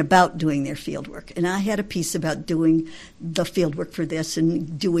they went about doing their fieldwork. And I had a piece about doing the fieldwork for this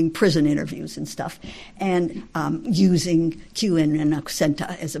and doing prison interviews and stuff and using Kyuen and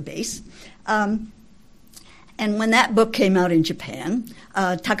Akusenta as a base. And when that book came out in Japan,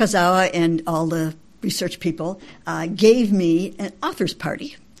 Takazawa and all the research people gave me an author's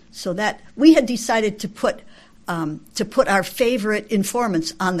party. So that we had decided to put our favorite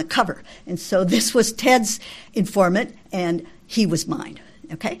informants on the cover. And so this was Ted's informant, and he was mine.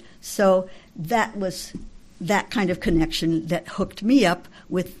 Okay? So that was that kind of connection that hooked me up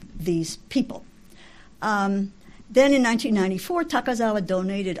with these people. Then in 1994, Takazawa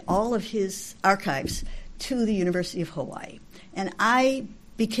donated all of his archives to the University of Hawaii. And I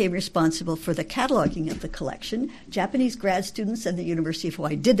became responsible for the cataloging of the collection. Japanese grad students at the University of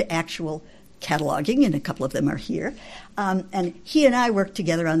Hawaii did the actual cataloging, and a couple of them are here. And he and I worked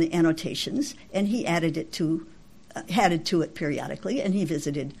together on the annotations, and he added to it periodically, and he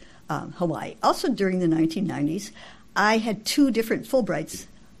visited Hawaii. Also during the 1990s, I had 2 different Fulbrights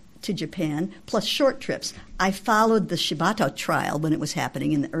to Japan, plus short trips. I followed the Shibata trial when it was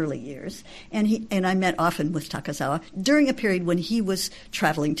happening in the early years, and I met often with Takazawa during a period when he was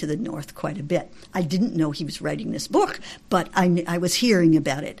traveling to the north quite a bit. I didn't know he was writing this book, but I was hearing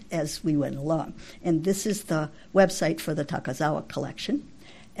about it as we went along. And this is the website for the Takazawa collection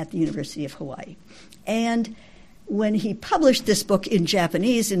at the University of Hawaii. And when he published this book in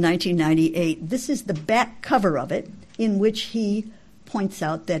Japanese in 1998, this is the back cover of it, in which he points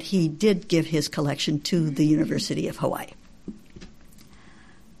out that he did give his collection to the University of Hawaii.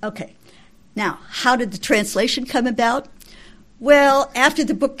 Okay, now, how did the translation come about? Well, after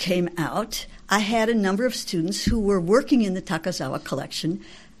the book came out, I had a number of students who were working in the Takazawa collection,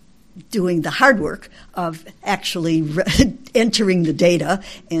 doing the hard work of actually entering the data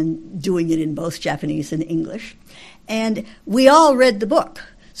and doing it in both Japanese and English. And we all read the book.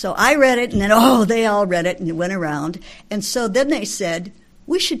 So I read it, and then, they all read it, and it went around. And so then they said,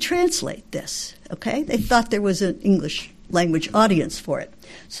 we should translate this, okay? They thought there was an English language audience for it.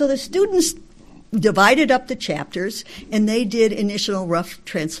 So the students divided up the chapters, and they did initial rough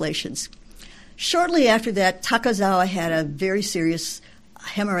translations. Shortly after that, Takazawa had a very serious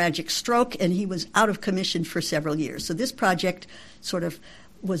hemorrhagic stroke, and he was out of commission for several years. So this project sort of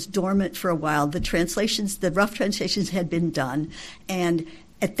was dormant for a while. The rough translations had been done, and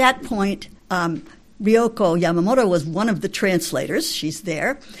at that point, Ryoko Yamamoto was one of the translators. She's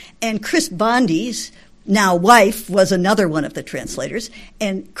there. And Chris Bondi's now wife was another one of the translators.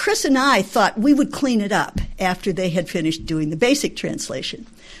 And Chris and I thought we would clean it up after they had finished doing the basic translation.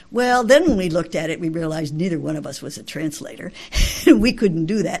 Well, then when we looked at it, we realized neither one of us was a translator. We couldn't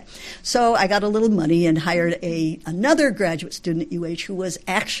do that. So I got a little money and hired another graduate student at UH who was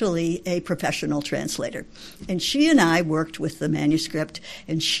actually a professional translator. And she and I worked with the manuscript,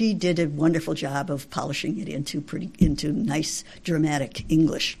 and she did a wonderful job of polishing it into nice dramatic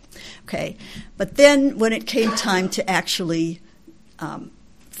English. Okay, but then when it came time to actually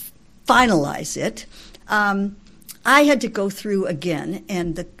finalize it, I had to go through again,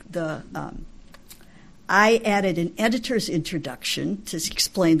 and I added an editor's introduction to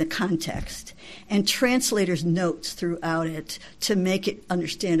explain the context and translator's notes throughout it to make it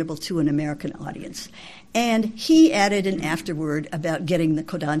understandable to an American audience. And he added an afterword about getting the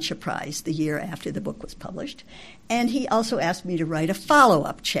Kodansha Prize the year after the book was published. And he also asked me to write a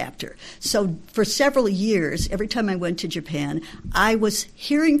follow-up chapter. So for several years, every time I went to Japan, I was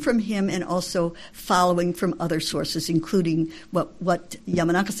hearing from him and also following from other sources, including what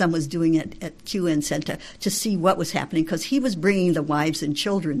Yamanaka-san was doing at QN Center to see what was happening, because he was bringing the wives and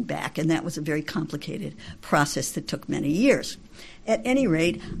children back, and that was a very complicated process that took many years. At any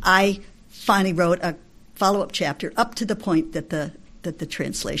rate, I finally wrote a follow-up chapter up to the point that the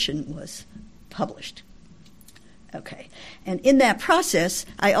translation was published. Okay. And in that process,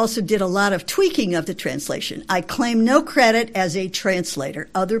 I also did a lot of tweaking of the translation. I claim no credit as a translator.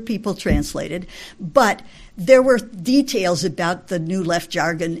 Other people translated. But there were details about the New Left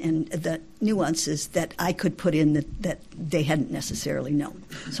jargon and the nuances that I could put in that they hadn't necessarily known.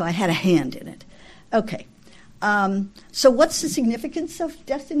 So I had a hand in it. Okay. So what's the significance of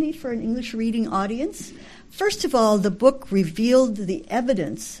Destiny for an English reading audience? First of all, the book revealed the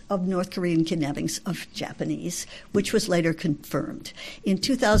evidence of North Korean kidnappings of Japanese, which was later confirmed. In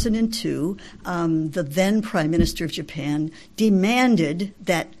 2002, the then Prime Minister of Japan demanded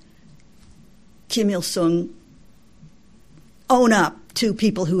that Kim Il-sung own up to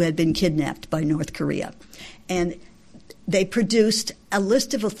people who had been kidnapped by North Korea. And they produced a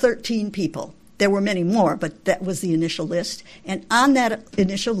list of 13 people. There were many more, but that was the initial list. And on that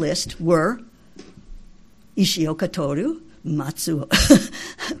initial list were Ishioka Toru, Matsuki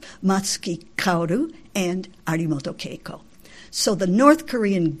Kaoru, and Arimoto Keiko. So the North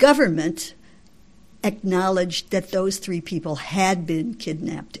Korean government acknowledged that those three people had been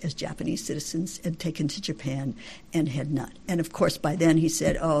kidnapped as Japanese citizens and taken to Japan and had not. And of course, by then he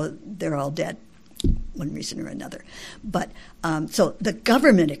said, they're all dead, one reason or another. But so the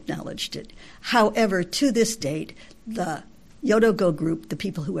government acknowledged it. However, to this date, the Yodogo group, the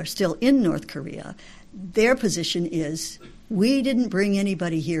people who are still in North Korea, their position is, we didn't bring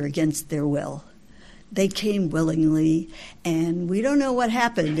anybody here against their will. They came willingly, and we don't know what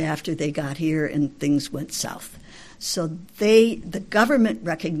happened after they got here and things went south. So the government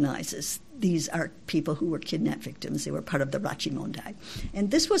recognizes these are people who were kidnapped victims. They were part of the Rachimondai.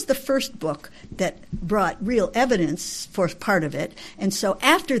 And this was the first book that brought real evidence for part of it. And so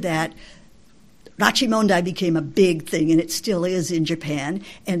after that, Rachimondai became a big thing, and it still is in Japan.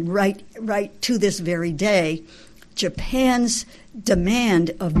 And right to this very day, Japan's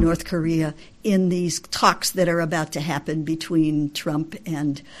demand of North Korea in these talks that are about to happen between Trump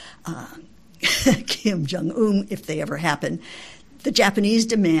and Kim Jong-un, if they ever happen, the Japanese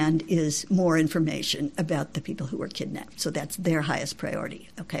demand is more information about the people who were kidnapped. So that's their highest priority,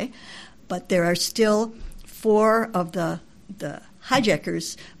 okay? But there are still 4 of the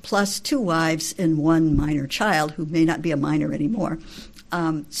hijackers plus 2 wives and 1 minor child, who may not be a minor anymore,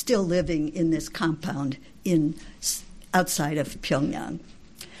 still living in this compound outside of Pyongyang.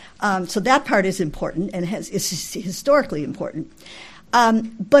 So that part is important and is historically important.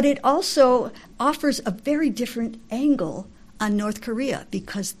 But it also offers a very different angle on North Korea,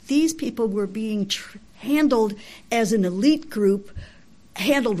 because these people were being handled as an elite group,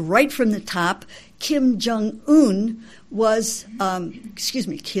 handled right from the top. Kim Jong-il,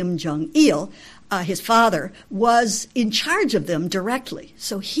 his father, was in charge of them directly.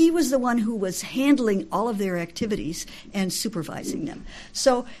 So he was the one who was handling all of their activities and supervising them.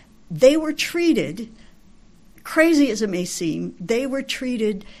 So they were treated, crazy as it may seem, they were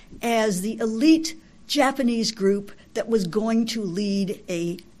treated as the elite Japanese group that was going to lead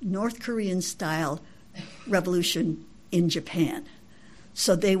a North Korean-style revolution in Japan.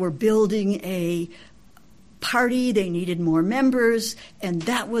 So they were building a party, they needed more members, and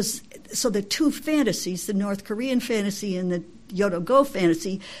that was, so the two fantasies, the North Korean fantasy and the Yodo-Go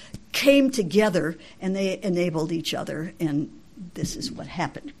fantasy, came together and they enabled each other, and this is what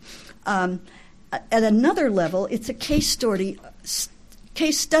happened. At another level, it's a case study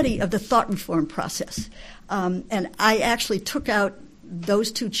of the thought reform process. And I actually took out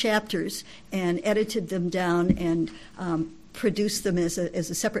those two chapters and edited them down and produced them as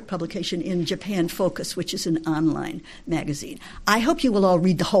a separate publication in Japan Focus, which is an online magazine. I hope you will all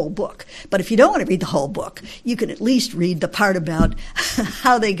read the whole book. But if you don't want to read the whole book, you can at least read the part about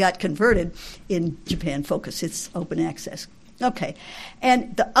how they got converted in Japan Focus. It's open access. Okay.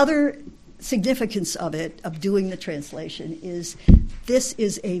 And the other significance of it, of doing the translation, is this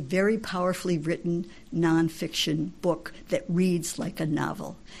is a very powerfully written nonfiction book that reads like a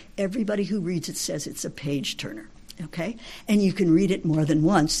novel. Everybody who reads it says it's a page turner. Okay? And you can read it more than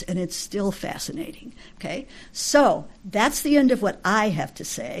once, and it's still fascinating. Okay? So that's the end of what I have to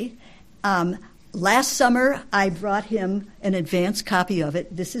say. Last summer, I brought him an advance copy of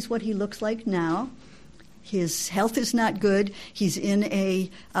it. This is what he looks like now. His health is not good. He's in a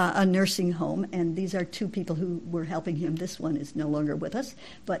nursing home, and these are two people who were helping him. This one is no longer with us,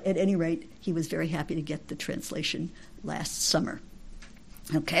 but at any rate, he was very happy to get the translation last summer.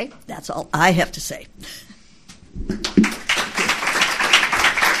 Okay, that's all I have to say.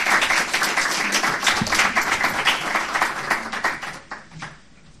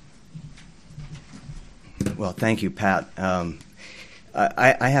 Well, thank you, Pat.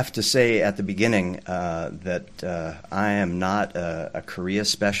 I have to say at the beginning that I am not a Korea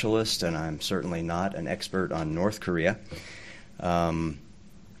specialist, and I'm certainly not an expert on North Korea. I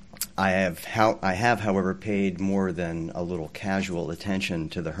have, however, paid more than a little casual attention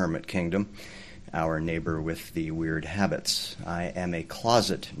to the Hermit Kingdom, our neighbor with the weird habits. I am a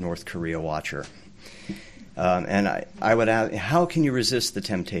closet North Korea watcher. And I would ask, how can you resist the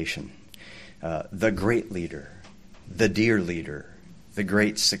temptation? The great leader, the dear leader, the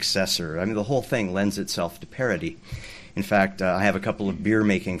great successor. I mean, the whole thing lends itself to parody. In fact, I have a couple of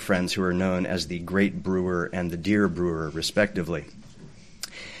beer-making friends who are known as the Great Brewer and the Dear Brewer, respectively.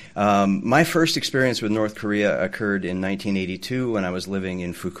 My first experience with North Korea occurred in 1982 when I was living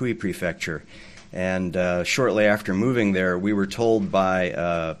in Fukui Prefecture. And shortly after moving there, we were told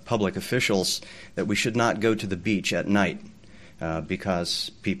by public officials that we should not go to the beach at night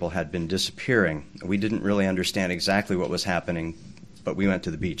because people had been disappearing. We didn't really understand exactly what was happening, but we went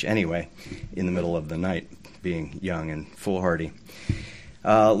to the beach anyway in the middle of the night, being young and foolhardy.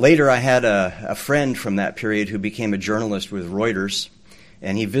 Later, I had a friend from that period who became a journalist with Reuters,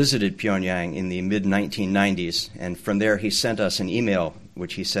 and he visited Pyongyang in the mid-1990s, and from there he sent us an email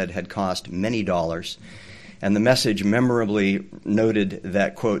which he said had cost many dollars, and the message memorably noted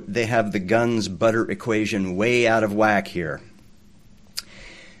that, quote, they have the guns butter equation way out of whack here.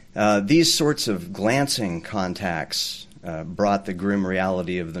 These sorts of glancing contacts brought the grim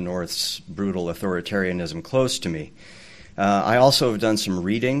reality of the North's brutal authoritarianism close to me. I also have done some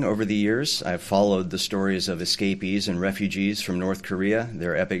reading over the years. I've followed the stories of escapees and refugees from North Korea,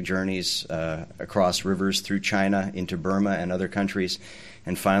 their epic journeys across rivers through China into Burma and other countries,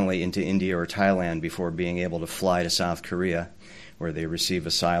 and finally into India or Thailand before being able to fly to South Korea, where they receive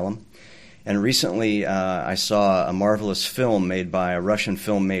asylum. And recently I saw a marvelous film made by a Russian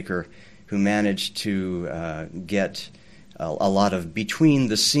filmmaker who managed to get a lot of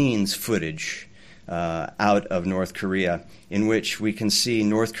between-the-scenes footage out of North Korea, in which we can see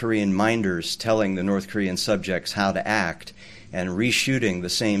North Korean minders telling the North Korean subjects how to act and reshooting the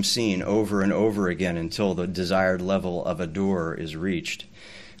same scene over and over again until the desired level of ardor is reached.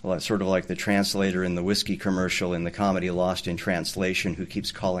 Well, it's sort of like the translator in the whiskey commercial in the comedy Lost in Translation who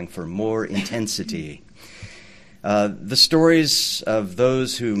keeps calling for more intensity. The stories of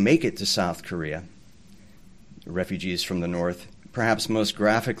those who make it to South Korea, refugees from the North, perhaps most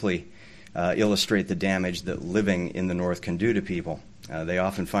graphically illustrate the damage that living in the North can do to people. They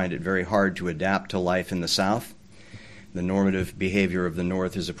often find it very hard to adapt to life in the South. The normative behavior of the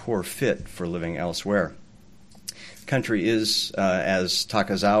North is a poor fit for living elsewhere. The country is, as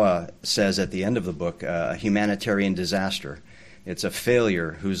Takazawa says at the end of the book, a humanitarian disaster. It's a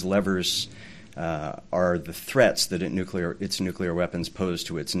failure whose levers are the threats that its nuclear weapons pose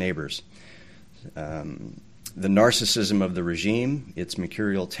to its neighbors. The narcissism of the regime, its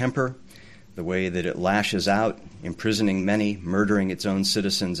mercurial temper, the way that it lashes out, imprisoning many, murdering its own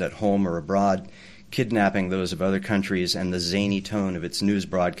citizens at home or abroad, kidnapping those of other countries, and the zany tone of its news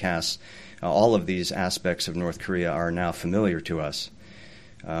broadcasts, all of these aspects of North Korea are now familiar to us.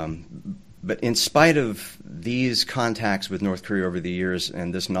 But in spite of these contacts with North Korea over the years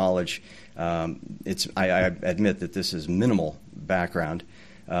and this knowledge, I admit that this is minimal background,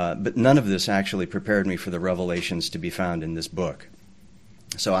 but none of this actually prepared me for the revelations to be found in this book.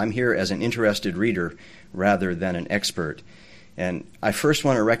 So I'm here as an interested reader rather than an expert. And I first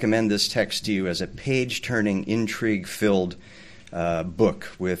want to recommend this text to you as a page-turning, intrigue-filled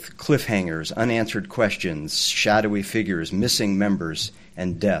book with cliffhangers, unanswered questions, shadowy figures, missing members,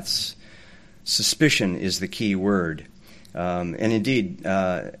 and deaths. Suspicion is the key word. And indeed,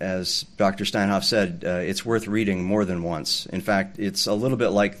 as Dr. Steinhoff said, it's worth reading more than once. In fact, it's a little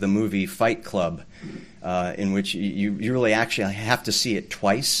bit like the movie Fight Club, in which you really actually have to see it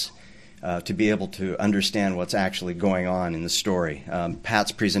twice to be able to understand what's actually going on in the story.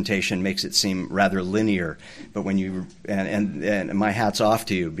 Pat's presentation makes it seem rather linear, but when you and my hat's off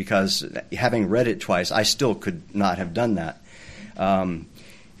to you, because having read it twice, I still could not have done that.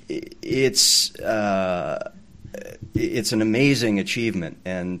 It's an amazing achievement,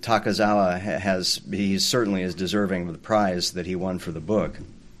 and Takazawa he certainly is deserving of the prize that he won for the book.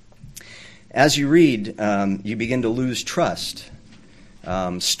 As you read, you begin to lose trust.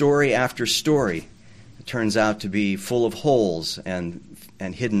 Story after story turns out to be full of holes and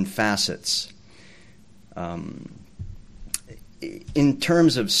hidden facets. In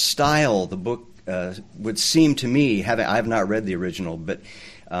terms of style, the book would seem to me, I have not read the original, but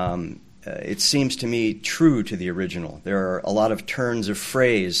it seems to me true to the original. There are a lot of turns of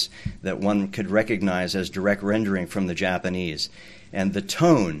phrase that one could recognize as direct rendering from the Japanese. And the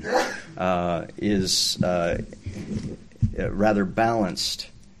tone is rather balanced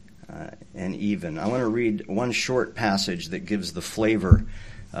and even. I want to read one short passage that gives the flavor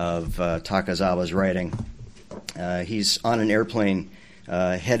of Takazawa's writing. He's on an airplane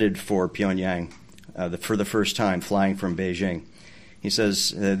headed for Pyongyang for the first time, flying from Beijing. He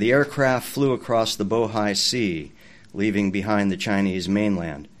says, the aircraft flew across the Bohai Sea, leaving behind the Chinese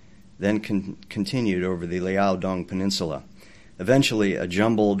mainland, then continued over the Liaodong Peninsula. Eventually, a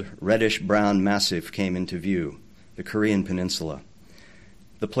jumbled reddish-brown massif came into view, the Korean Peninsula.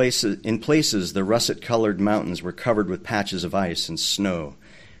 In places, the russet-colored mountains were covered with patches of ice and snow.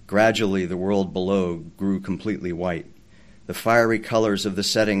 Gradually, the world below grew completely white. The fiery colors of the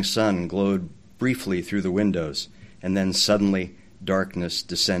setting sun glowed briefly through the windows, and then suddenly darkness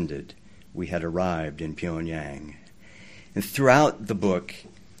descended. We had arrived in Pyongyang. And throughout the book,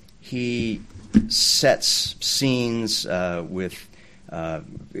 he sets scenes with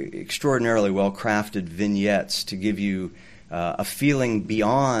extraordinarily well-crafted vignettes to give you a feeling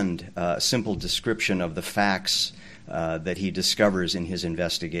beyond a simple description of the facts that he discovers in his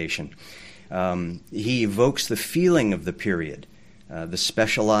investigation. He evokes the feeling of the period, the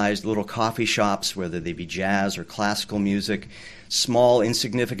specialized little coffee shops, whether they be jazz or classical music, small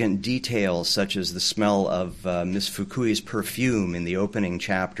insignificant details such as the smell of Miss Fukui's perfume in the opening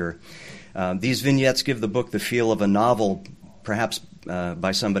chapter. These vignettes give the book the feel of a novel, perhaps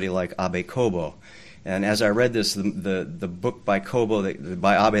by somebody like Abe Kobo. And as I read this, the book by Kobo,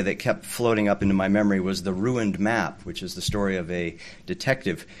 by Abe, that kept floating up into my memory was The Ruined Map, which is the story of a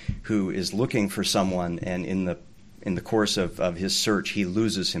detective who is looking for someone, and in the course of his search, he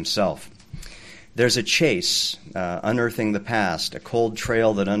loses himself. There's a chase, unearthing the past, a cold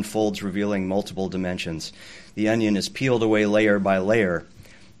trail that unfolds, revealing multiple dimensions. The onion is peeled away layer by layer.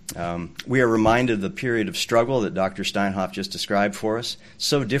 We are reminded of the period of struggle that Dr. Steinhoff just described for us,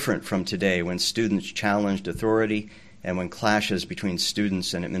 so different from today when students challenged authority and when clashes between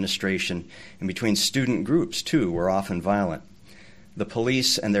students and administration and between student groups, too, were often violent. The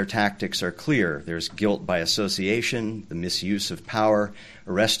police and their tactics are clear. There's guilt by association, the misuse of power,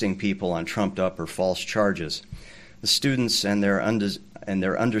 arresting people on trumped-up or false charges. The students and their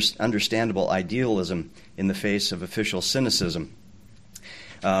understandable idealism in the face of official cynicism.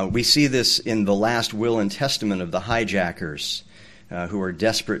 We see this in the last will and testament of the hijackers, who are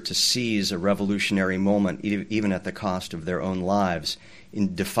desperate to seize a revolutionary moment, even at the cost of their own lives,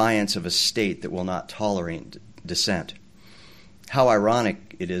 in defiance of a state that will not tolerate dissent. How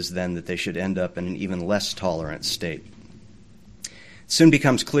ironic it is, then, that they should end up in an even less tolerant state. It soon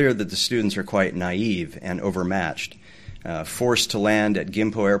becomes clear that the students are quite naive and overmatched. Forced to land at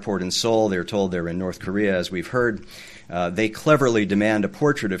Gimpo Airport in Seoul, they're told they're in North Korea, as we've heard. They cleverly demand a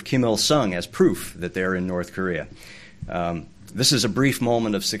portrait of Kim Il-sung as proof that they're in North Korea. This is a brief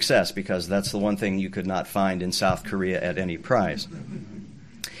moment of success because that's the one thing you could not find in South Korea at any price.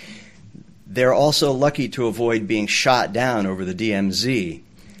 They're also lucky to avoid being shot down over the DMZ.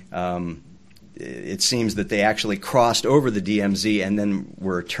 It seems that they actually crossed over the DMZ and then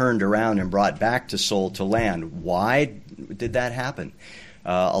were turned around and brought back to Seoul to land. Why did that happen?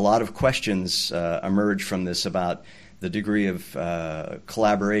 A lot of questions emerge from this about the degree of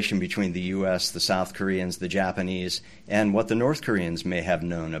collaboration between the U.S., the South Koreans, the Japanese, and what the North Koreans may have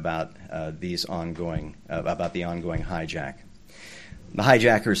known about the ongoing hijack. The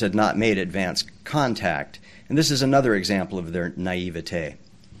hijackers had not made advance contact, and this is another example of their naivete.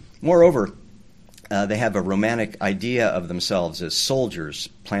 Moreover, they have a romantic idea of themselves as soldiers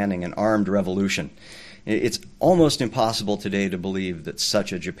planning an armed revolution. It's almost impossible today to believe that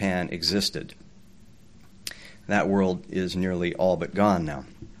such a Japan existed. That world is nearly all but gone now.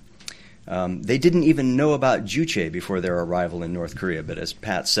 They didn't even know about Juche before their arrival in North Korea, but as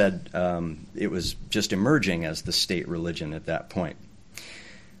Pat said, it was just emerging as the state religion at that point.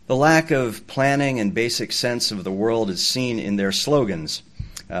 The lack of planning and basic sense of the world is seen in their slogans.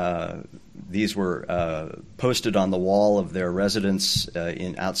 These were posted on the wall of their residence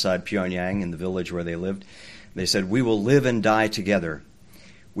outside Pyongyang, in the village where they lived. They said, "We will live and die together.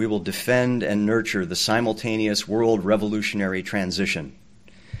 We will defend and nurture the simultaneous world revolutionary transition.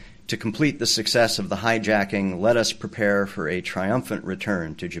 To complete the success of the hijacking, let us prepare for a triumphant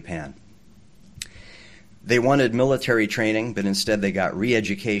return to Japan." They wanted military training, but instead they got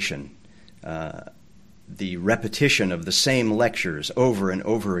re-education, the repetition of the same lectures over and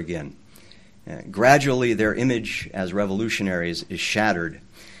over again. Gradually, their image as revolutionaries is shattered,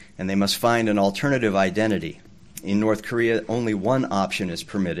 and they must find an alternative identity. In North Korea, only one option is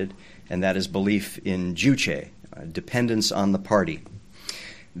permitted, and that is belief in Juche, dependence on the party.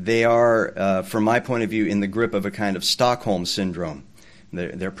 They are, from my point of view, in the grip of a kind of Stockholm syndrome.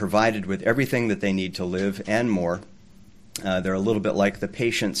 They're provided with everything that they need to live and more. They're a little bit like the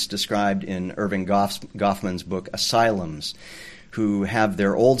patients described in Irving Goffman's book, Asylums, who have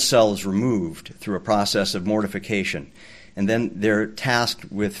their old selves removed through a process of mortification, and then they're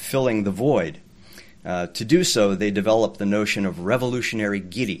tasked with filling the void. To do so, they develop the notion of revolutionary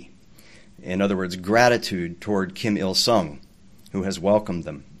giri, in other words, gratitude toward Kim Il-sung, who has welcomed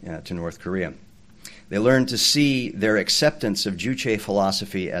them to North Korea. They learn to see their acceptance of Juche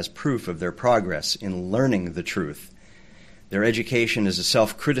philosophy as proof of their progress in learning the truth. Their education is a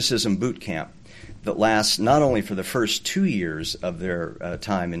self-criticism boot camp that lasts not only for the first 2 years of their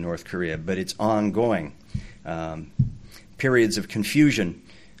time in North Korea, but it's ongoing. Periods of confusion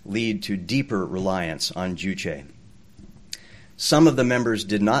lead to deeper reliance on Juche. Some of the members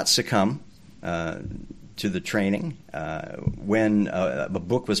did not succumb to the training. When a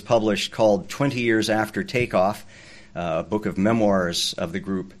book was published called 20 Years After Takeoff, a book of memoirs of the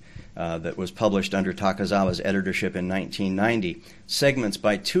group that was published under Takazawa's editorship in 1990, segments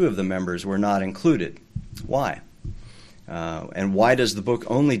by 2 of the members were not included. Why? And why does the book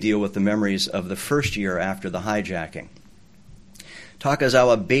only deal with the memories of the first year after the hijacking?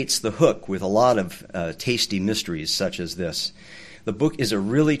 Takazawa baits the hook with a lot of tasty mysteries such as this. The book is a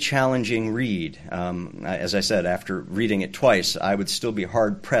really challenging read. As I said, after reading it twice, I would still be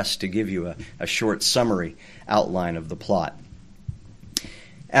hard-pressed to give you a short summary outline of the plot.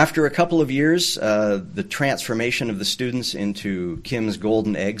 After a couple of years, the transformation of the students into Kim's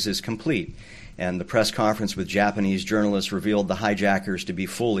golden eggs is complete, and the press conference with Japanese journalists revealed the hijackers to be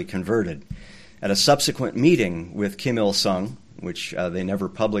fully converted. At a subsequent meeting with Kim Il-sung, which they never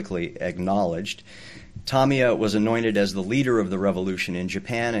publicly acknowledged, Tamiya was anointed as the leader of the revolution in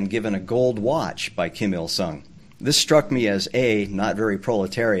Japan and given a gold watch by Kim Il-sung. This struck me as A, not very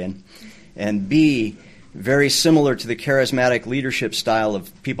proletarian, and B, very similar to the charismatic leadership style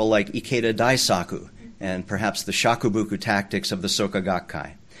of people like Ikeda Daisaku and perhaps the shakubuku tactics of the Soka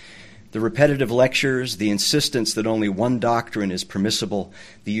Gakkai. The repetitive lectures, the insistence that only one doctrine is permissible,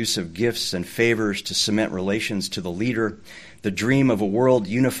 the use of gifts and favors to cement relations to the leader, the dream of a world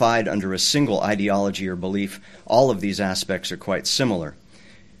unified under a single ideology or belief, all of these aspects are quite similar.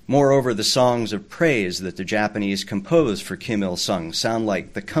 Moreover, the songs of praise that the Japanese compose for Kim Il-sung sound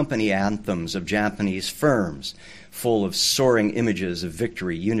like the company anthems of Japanese firms, full of soaring images of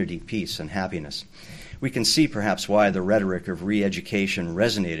victory, unity, peace, and happiness. We can see perhaps why the rhetoric of re-education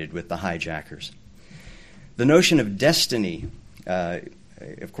resonated with the hijackers. The notion of destiny,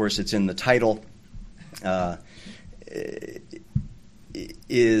 of course, it's in the title,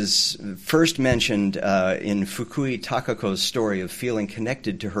 is first mentioned in Fukui Takako's story of feeling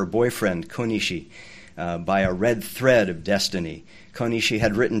connected to her boyfriend, Konishi, by a red thread of destiny. Konishi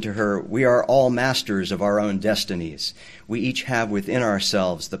had written to her, "We are all masters of our own destinies. We each have within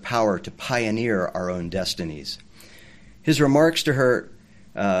ourselves the power to pioneer our own destinies." He remarks to her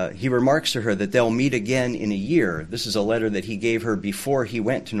that they'll meet again in a year. This is a letter that he gave her before he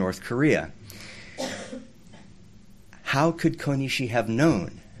went to North Korea. How could Konishi have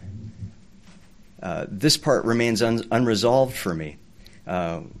known? This part remains unresolved for me.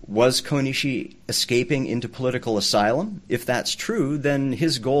 Was Konishi escaping into political asylum? If that's true, then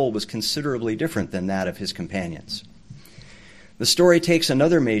his goal was considerably different than that of his companions. The story takes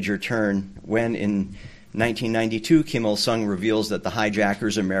another major turn when, in 1992, Kim Il-sung reveals that the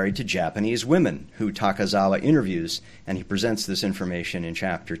hijackers are married to Japanese women, who Takazawa interviews, and he presents this information in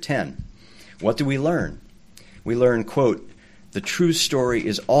Chapter 10. What do we learn? We learn, quote, "The true story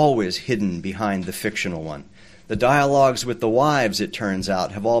is always hidden behind the fictional one. The dialogues with the wives, it turns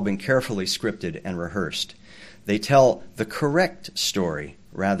out, have all been carefully scripted and rehearsed. They tell the correct story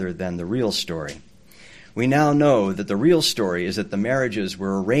rather than the real story. We now know that the real story is that the marriages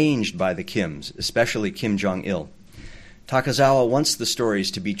were arranged by the Kims, especially Kim Jong-il. Takazawa wants the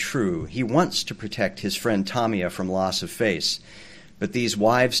stories to be true. He wants to protect his friend Tamiya from loss of face. But these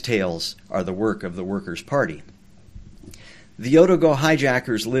wives' tales are the work of the Workers' Party." The Yodogo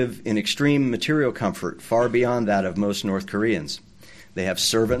hijackers live in extreme material comfort, far beyond that of most North Koreans. They have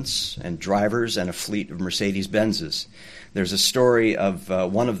servants and drivers and a fleet of Mercedes-Benzes. There's a story of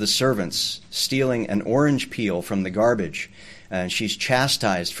one of the servants stealing an orange peel from the garbage, and she's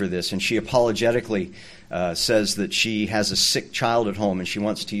chastised for this, and she apologetically says that she has a sick child at home and she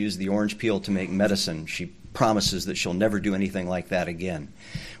wants to use the orange peel to make medicine. She promises that she'll never do anything like that again.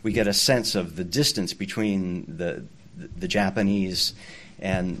 We get a sense of the distance between the Japanese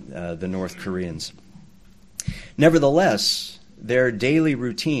and the North Koreans. Nevertheless, their daily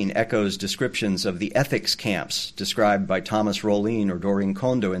routine echoes descriptions of the ethics camps described by Thomas Rollin or Doreen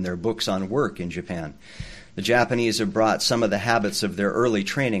Kondo in their books on work in Japan. The Japanese have brought some of the habits of their early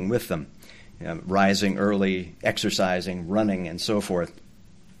training with them, rising early, exercising, running, and so forth.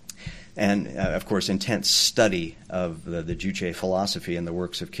 And, of course, intense study of the Juche philosophy and the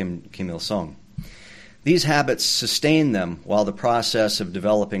works of Kim Il-sung. These habits sustain them while the process of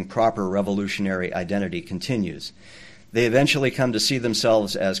developing proper revolutionary identity continues. They eventually come to see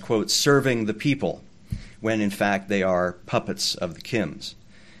themselves as, quote, serving the people, when in fact they are puppets of the Kims.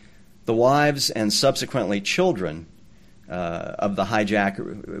 The wives and subsequently children of the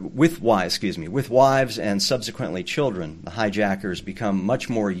hijacker, with wives and subsequently children, the hijackers become much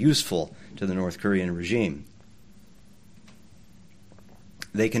more useful to the North Korean regime.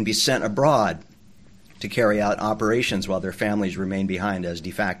 They can be sent abroad to carry out operations while their families remain behind as de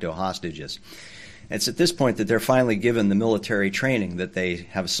facto hostages. It's at this point that they're finally given the military training that they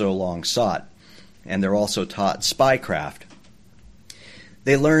have so long sought, and they're also taught spycraft.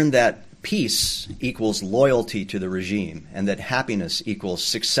 They learn that peace equals loyalty to the regime and that happiness equals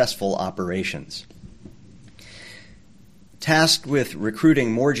successful operations. Tasked with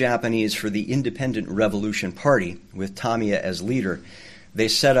recruiting more Japanese for the Independent Revolution Party, with Tamiya as leader, they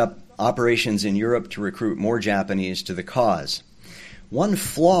set up operations in Europe to recruit more Japanese to the cause. One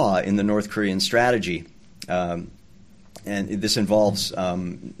flaw in the North Korean strategy, and this involves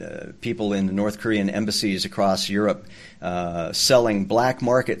people in the North Korean embassies across Europe selling black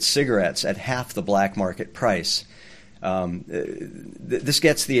market cigarettes at half the black market price. This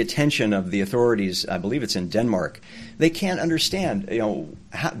gets the attention of the authorities. I believe it's in Denmark. They can't understand,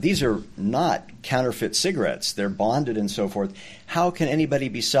 these are not counterfeit cigarettes. They're bonded and so forth. How can anybody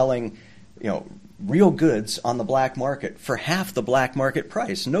be selling, real goods on the black market for half the black market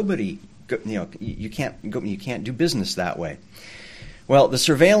price? Nobody, you can't do business that way. Well, the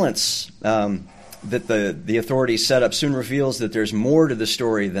surveillance that the authorities set up soon reveals that there's more to the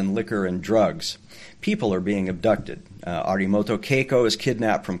story than liquor and drugs. People are being abducted. Arimoto Keiko is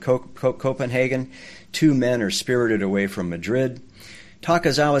kidnapped from Copenhagen. 2 men are spirited away from Madrid.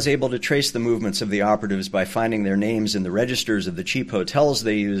 Takazawa is able to trace the movements of the operatives by finding their names in the registers of the cheap hotels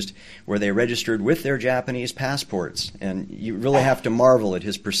they used, where they registered with their Japanese passports. And you really have to marvel at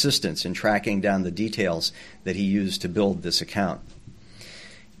his persistence in tracking down the details that he used to build this account.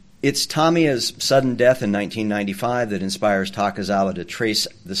 It's Tamiya's sudden death in 1995 that inspires Takazawa to trace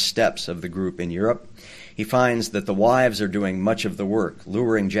the steps of the group in Europe. He finds that the wives are doing much of the work,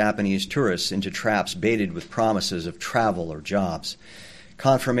 luring Japanese tourists into traps baited with promises of travel or jobs.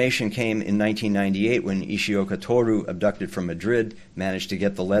 Confirmation came in 1998 when Ishioka Toru, abducted from Madrid, managed to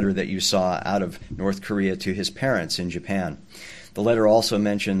get the letter that you saw out of North Korea to his parents in Japan. The letter also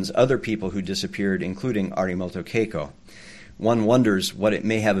mentions other people who disappeared, including Arimoto Keiko. One wonders what it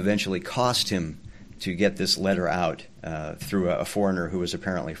may have eventually cost him to get this letter out through a foreigner who was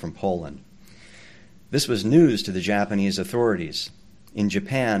apparently from Poland. This was news to the Japanese authorities. In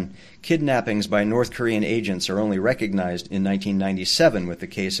Japan, kidnappings by North Korean agents are only recognized in 1997 with the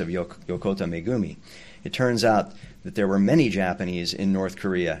case of Yokota Megumi. It turns out that there were many Japanese in North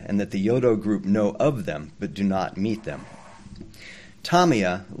Korea and that the Yodo group know of them but do not meet them.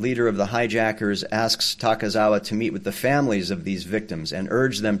 Tamiya, leader of the hijackers, asks Takazawa to meet with the families of these victims and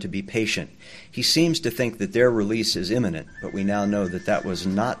urge them to be patient. He seems to think that their release is imminent, but we now know that that was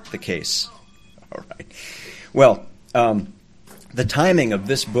not the case. All right. Well, the timing of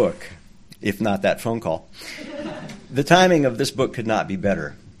this book, if not that phone call, the timing of this book could not be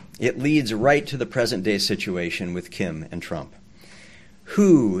better. It leads right to the present-day situation with Kim and Trump.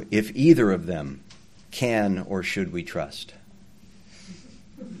 Who, if either of them, can or should we trust?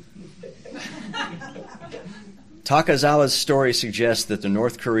 Takazawa's story suggests that the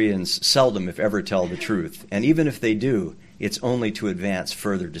North Koreans seldom, if ever, tell the truth, and even if they do, it's only to advance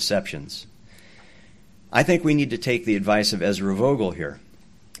further deceptions. I think we need to take the advice of Ezra Vogel here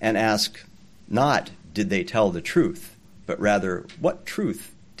and ask not, did they tell the truth, but rather, what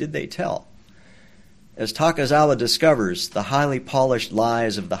truth did they tell? As Takazawa discovers, the highly polished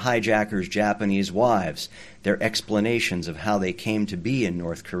lies of the hijackers' Japanese wives, their explanations of how they came to be in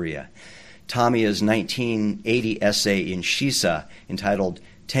North Korea, Tamiya's 1980 essay in Shisa entitled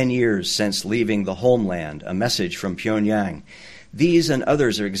 10 Years Since Leaving the Homeland, A Message from Pyongyang. These and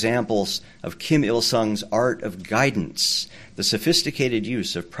others are examples of Kim Il-sung's art of guidance, the sophisticated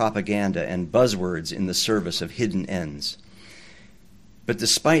use of propaganda and buzzwords in the service of hidden ends. But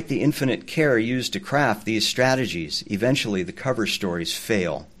despite the infinite care used to craft these strategies, eventually the cover stories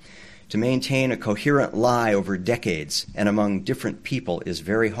fail. To maintain a coherent lie over decades and among different people is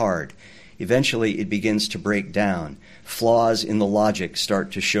very hard. Eventually it begins to break down. Flaws in the logic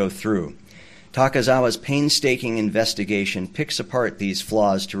start to show through. Takazawa's painstaking investigation picks apart these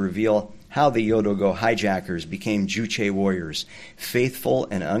flaws to reveal how the Yodo-go hijackers became Juche warriors, faithful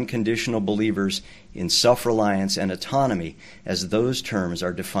and unconditional believers in self-reliance and autonomy as those terms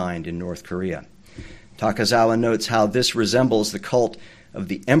are defined in North Korea. Takazawa notes how this resembles the cult of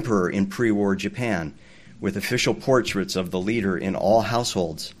the emperor in pre-war Japan, with official portraits of the leader in all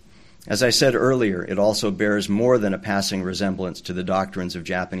households. As I said earlier, it also bears more than a passing resemblance to the doctrines of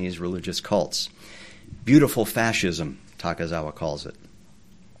Japanese religious cults. Beautiful fascism, Takazawa calls it.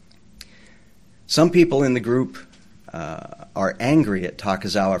 Some people in the group are angry at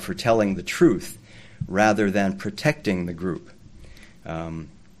Takazawa for telling the truth rather than protecting the group.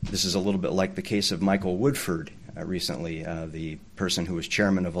 This is a little bit like the case of Michael Woodford recently, the person who was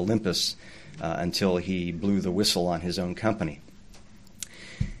chairman of Olympus until he blew the whistle on his own company.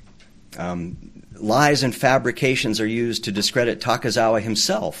 Lies and fabrications are used to discredit Takazawa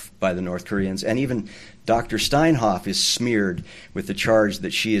himself by the North Koreans, and even Dr. Steinhoff is smeared with the charge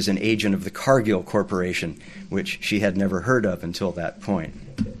that she is an agent of the Cargill Corporation, which she had never heard of until that point.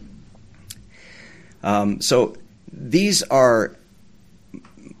 So these are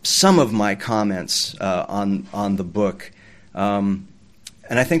some of my comments on the book. And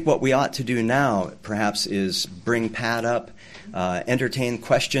I think what we ought to do now, perhaps, is bring Pat up, entertain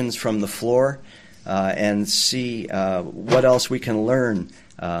questions from the floor, and see what else we can learn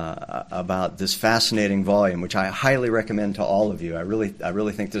about this fascinating volume, which I highly recommend to all of you. I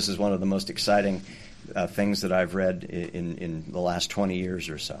really think this is one of the most exciting things that I've read in the last 20 years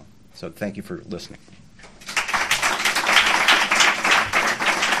or so. So thank you for listening.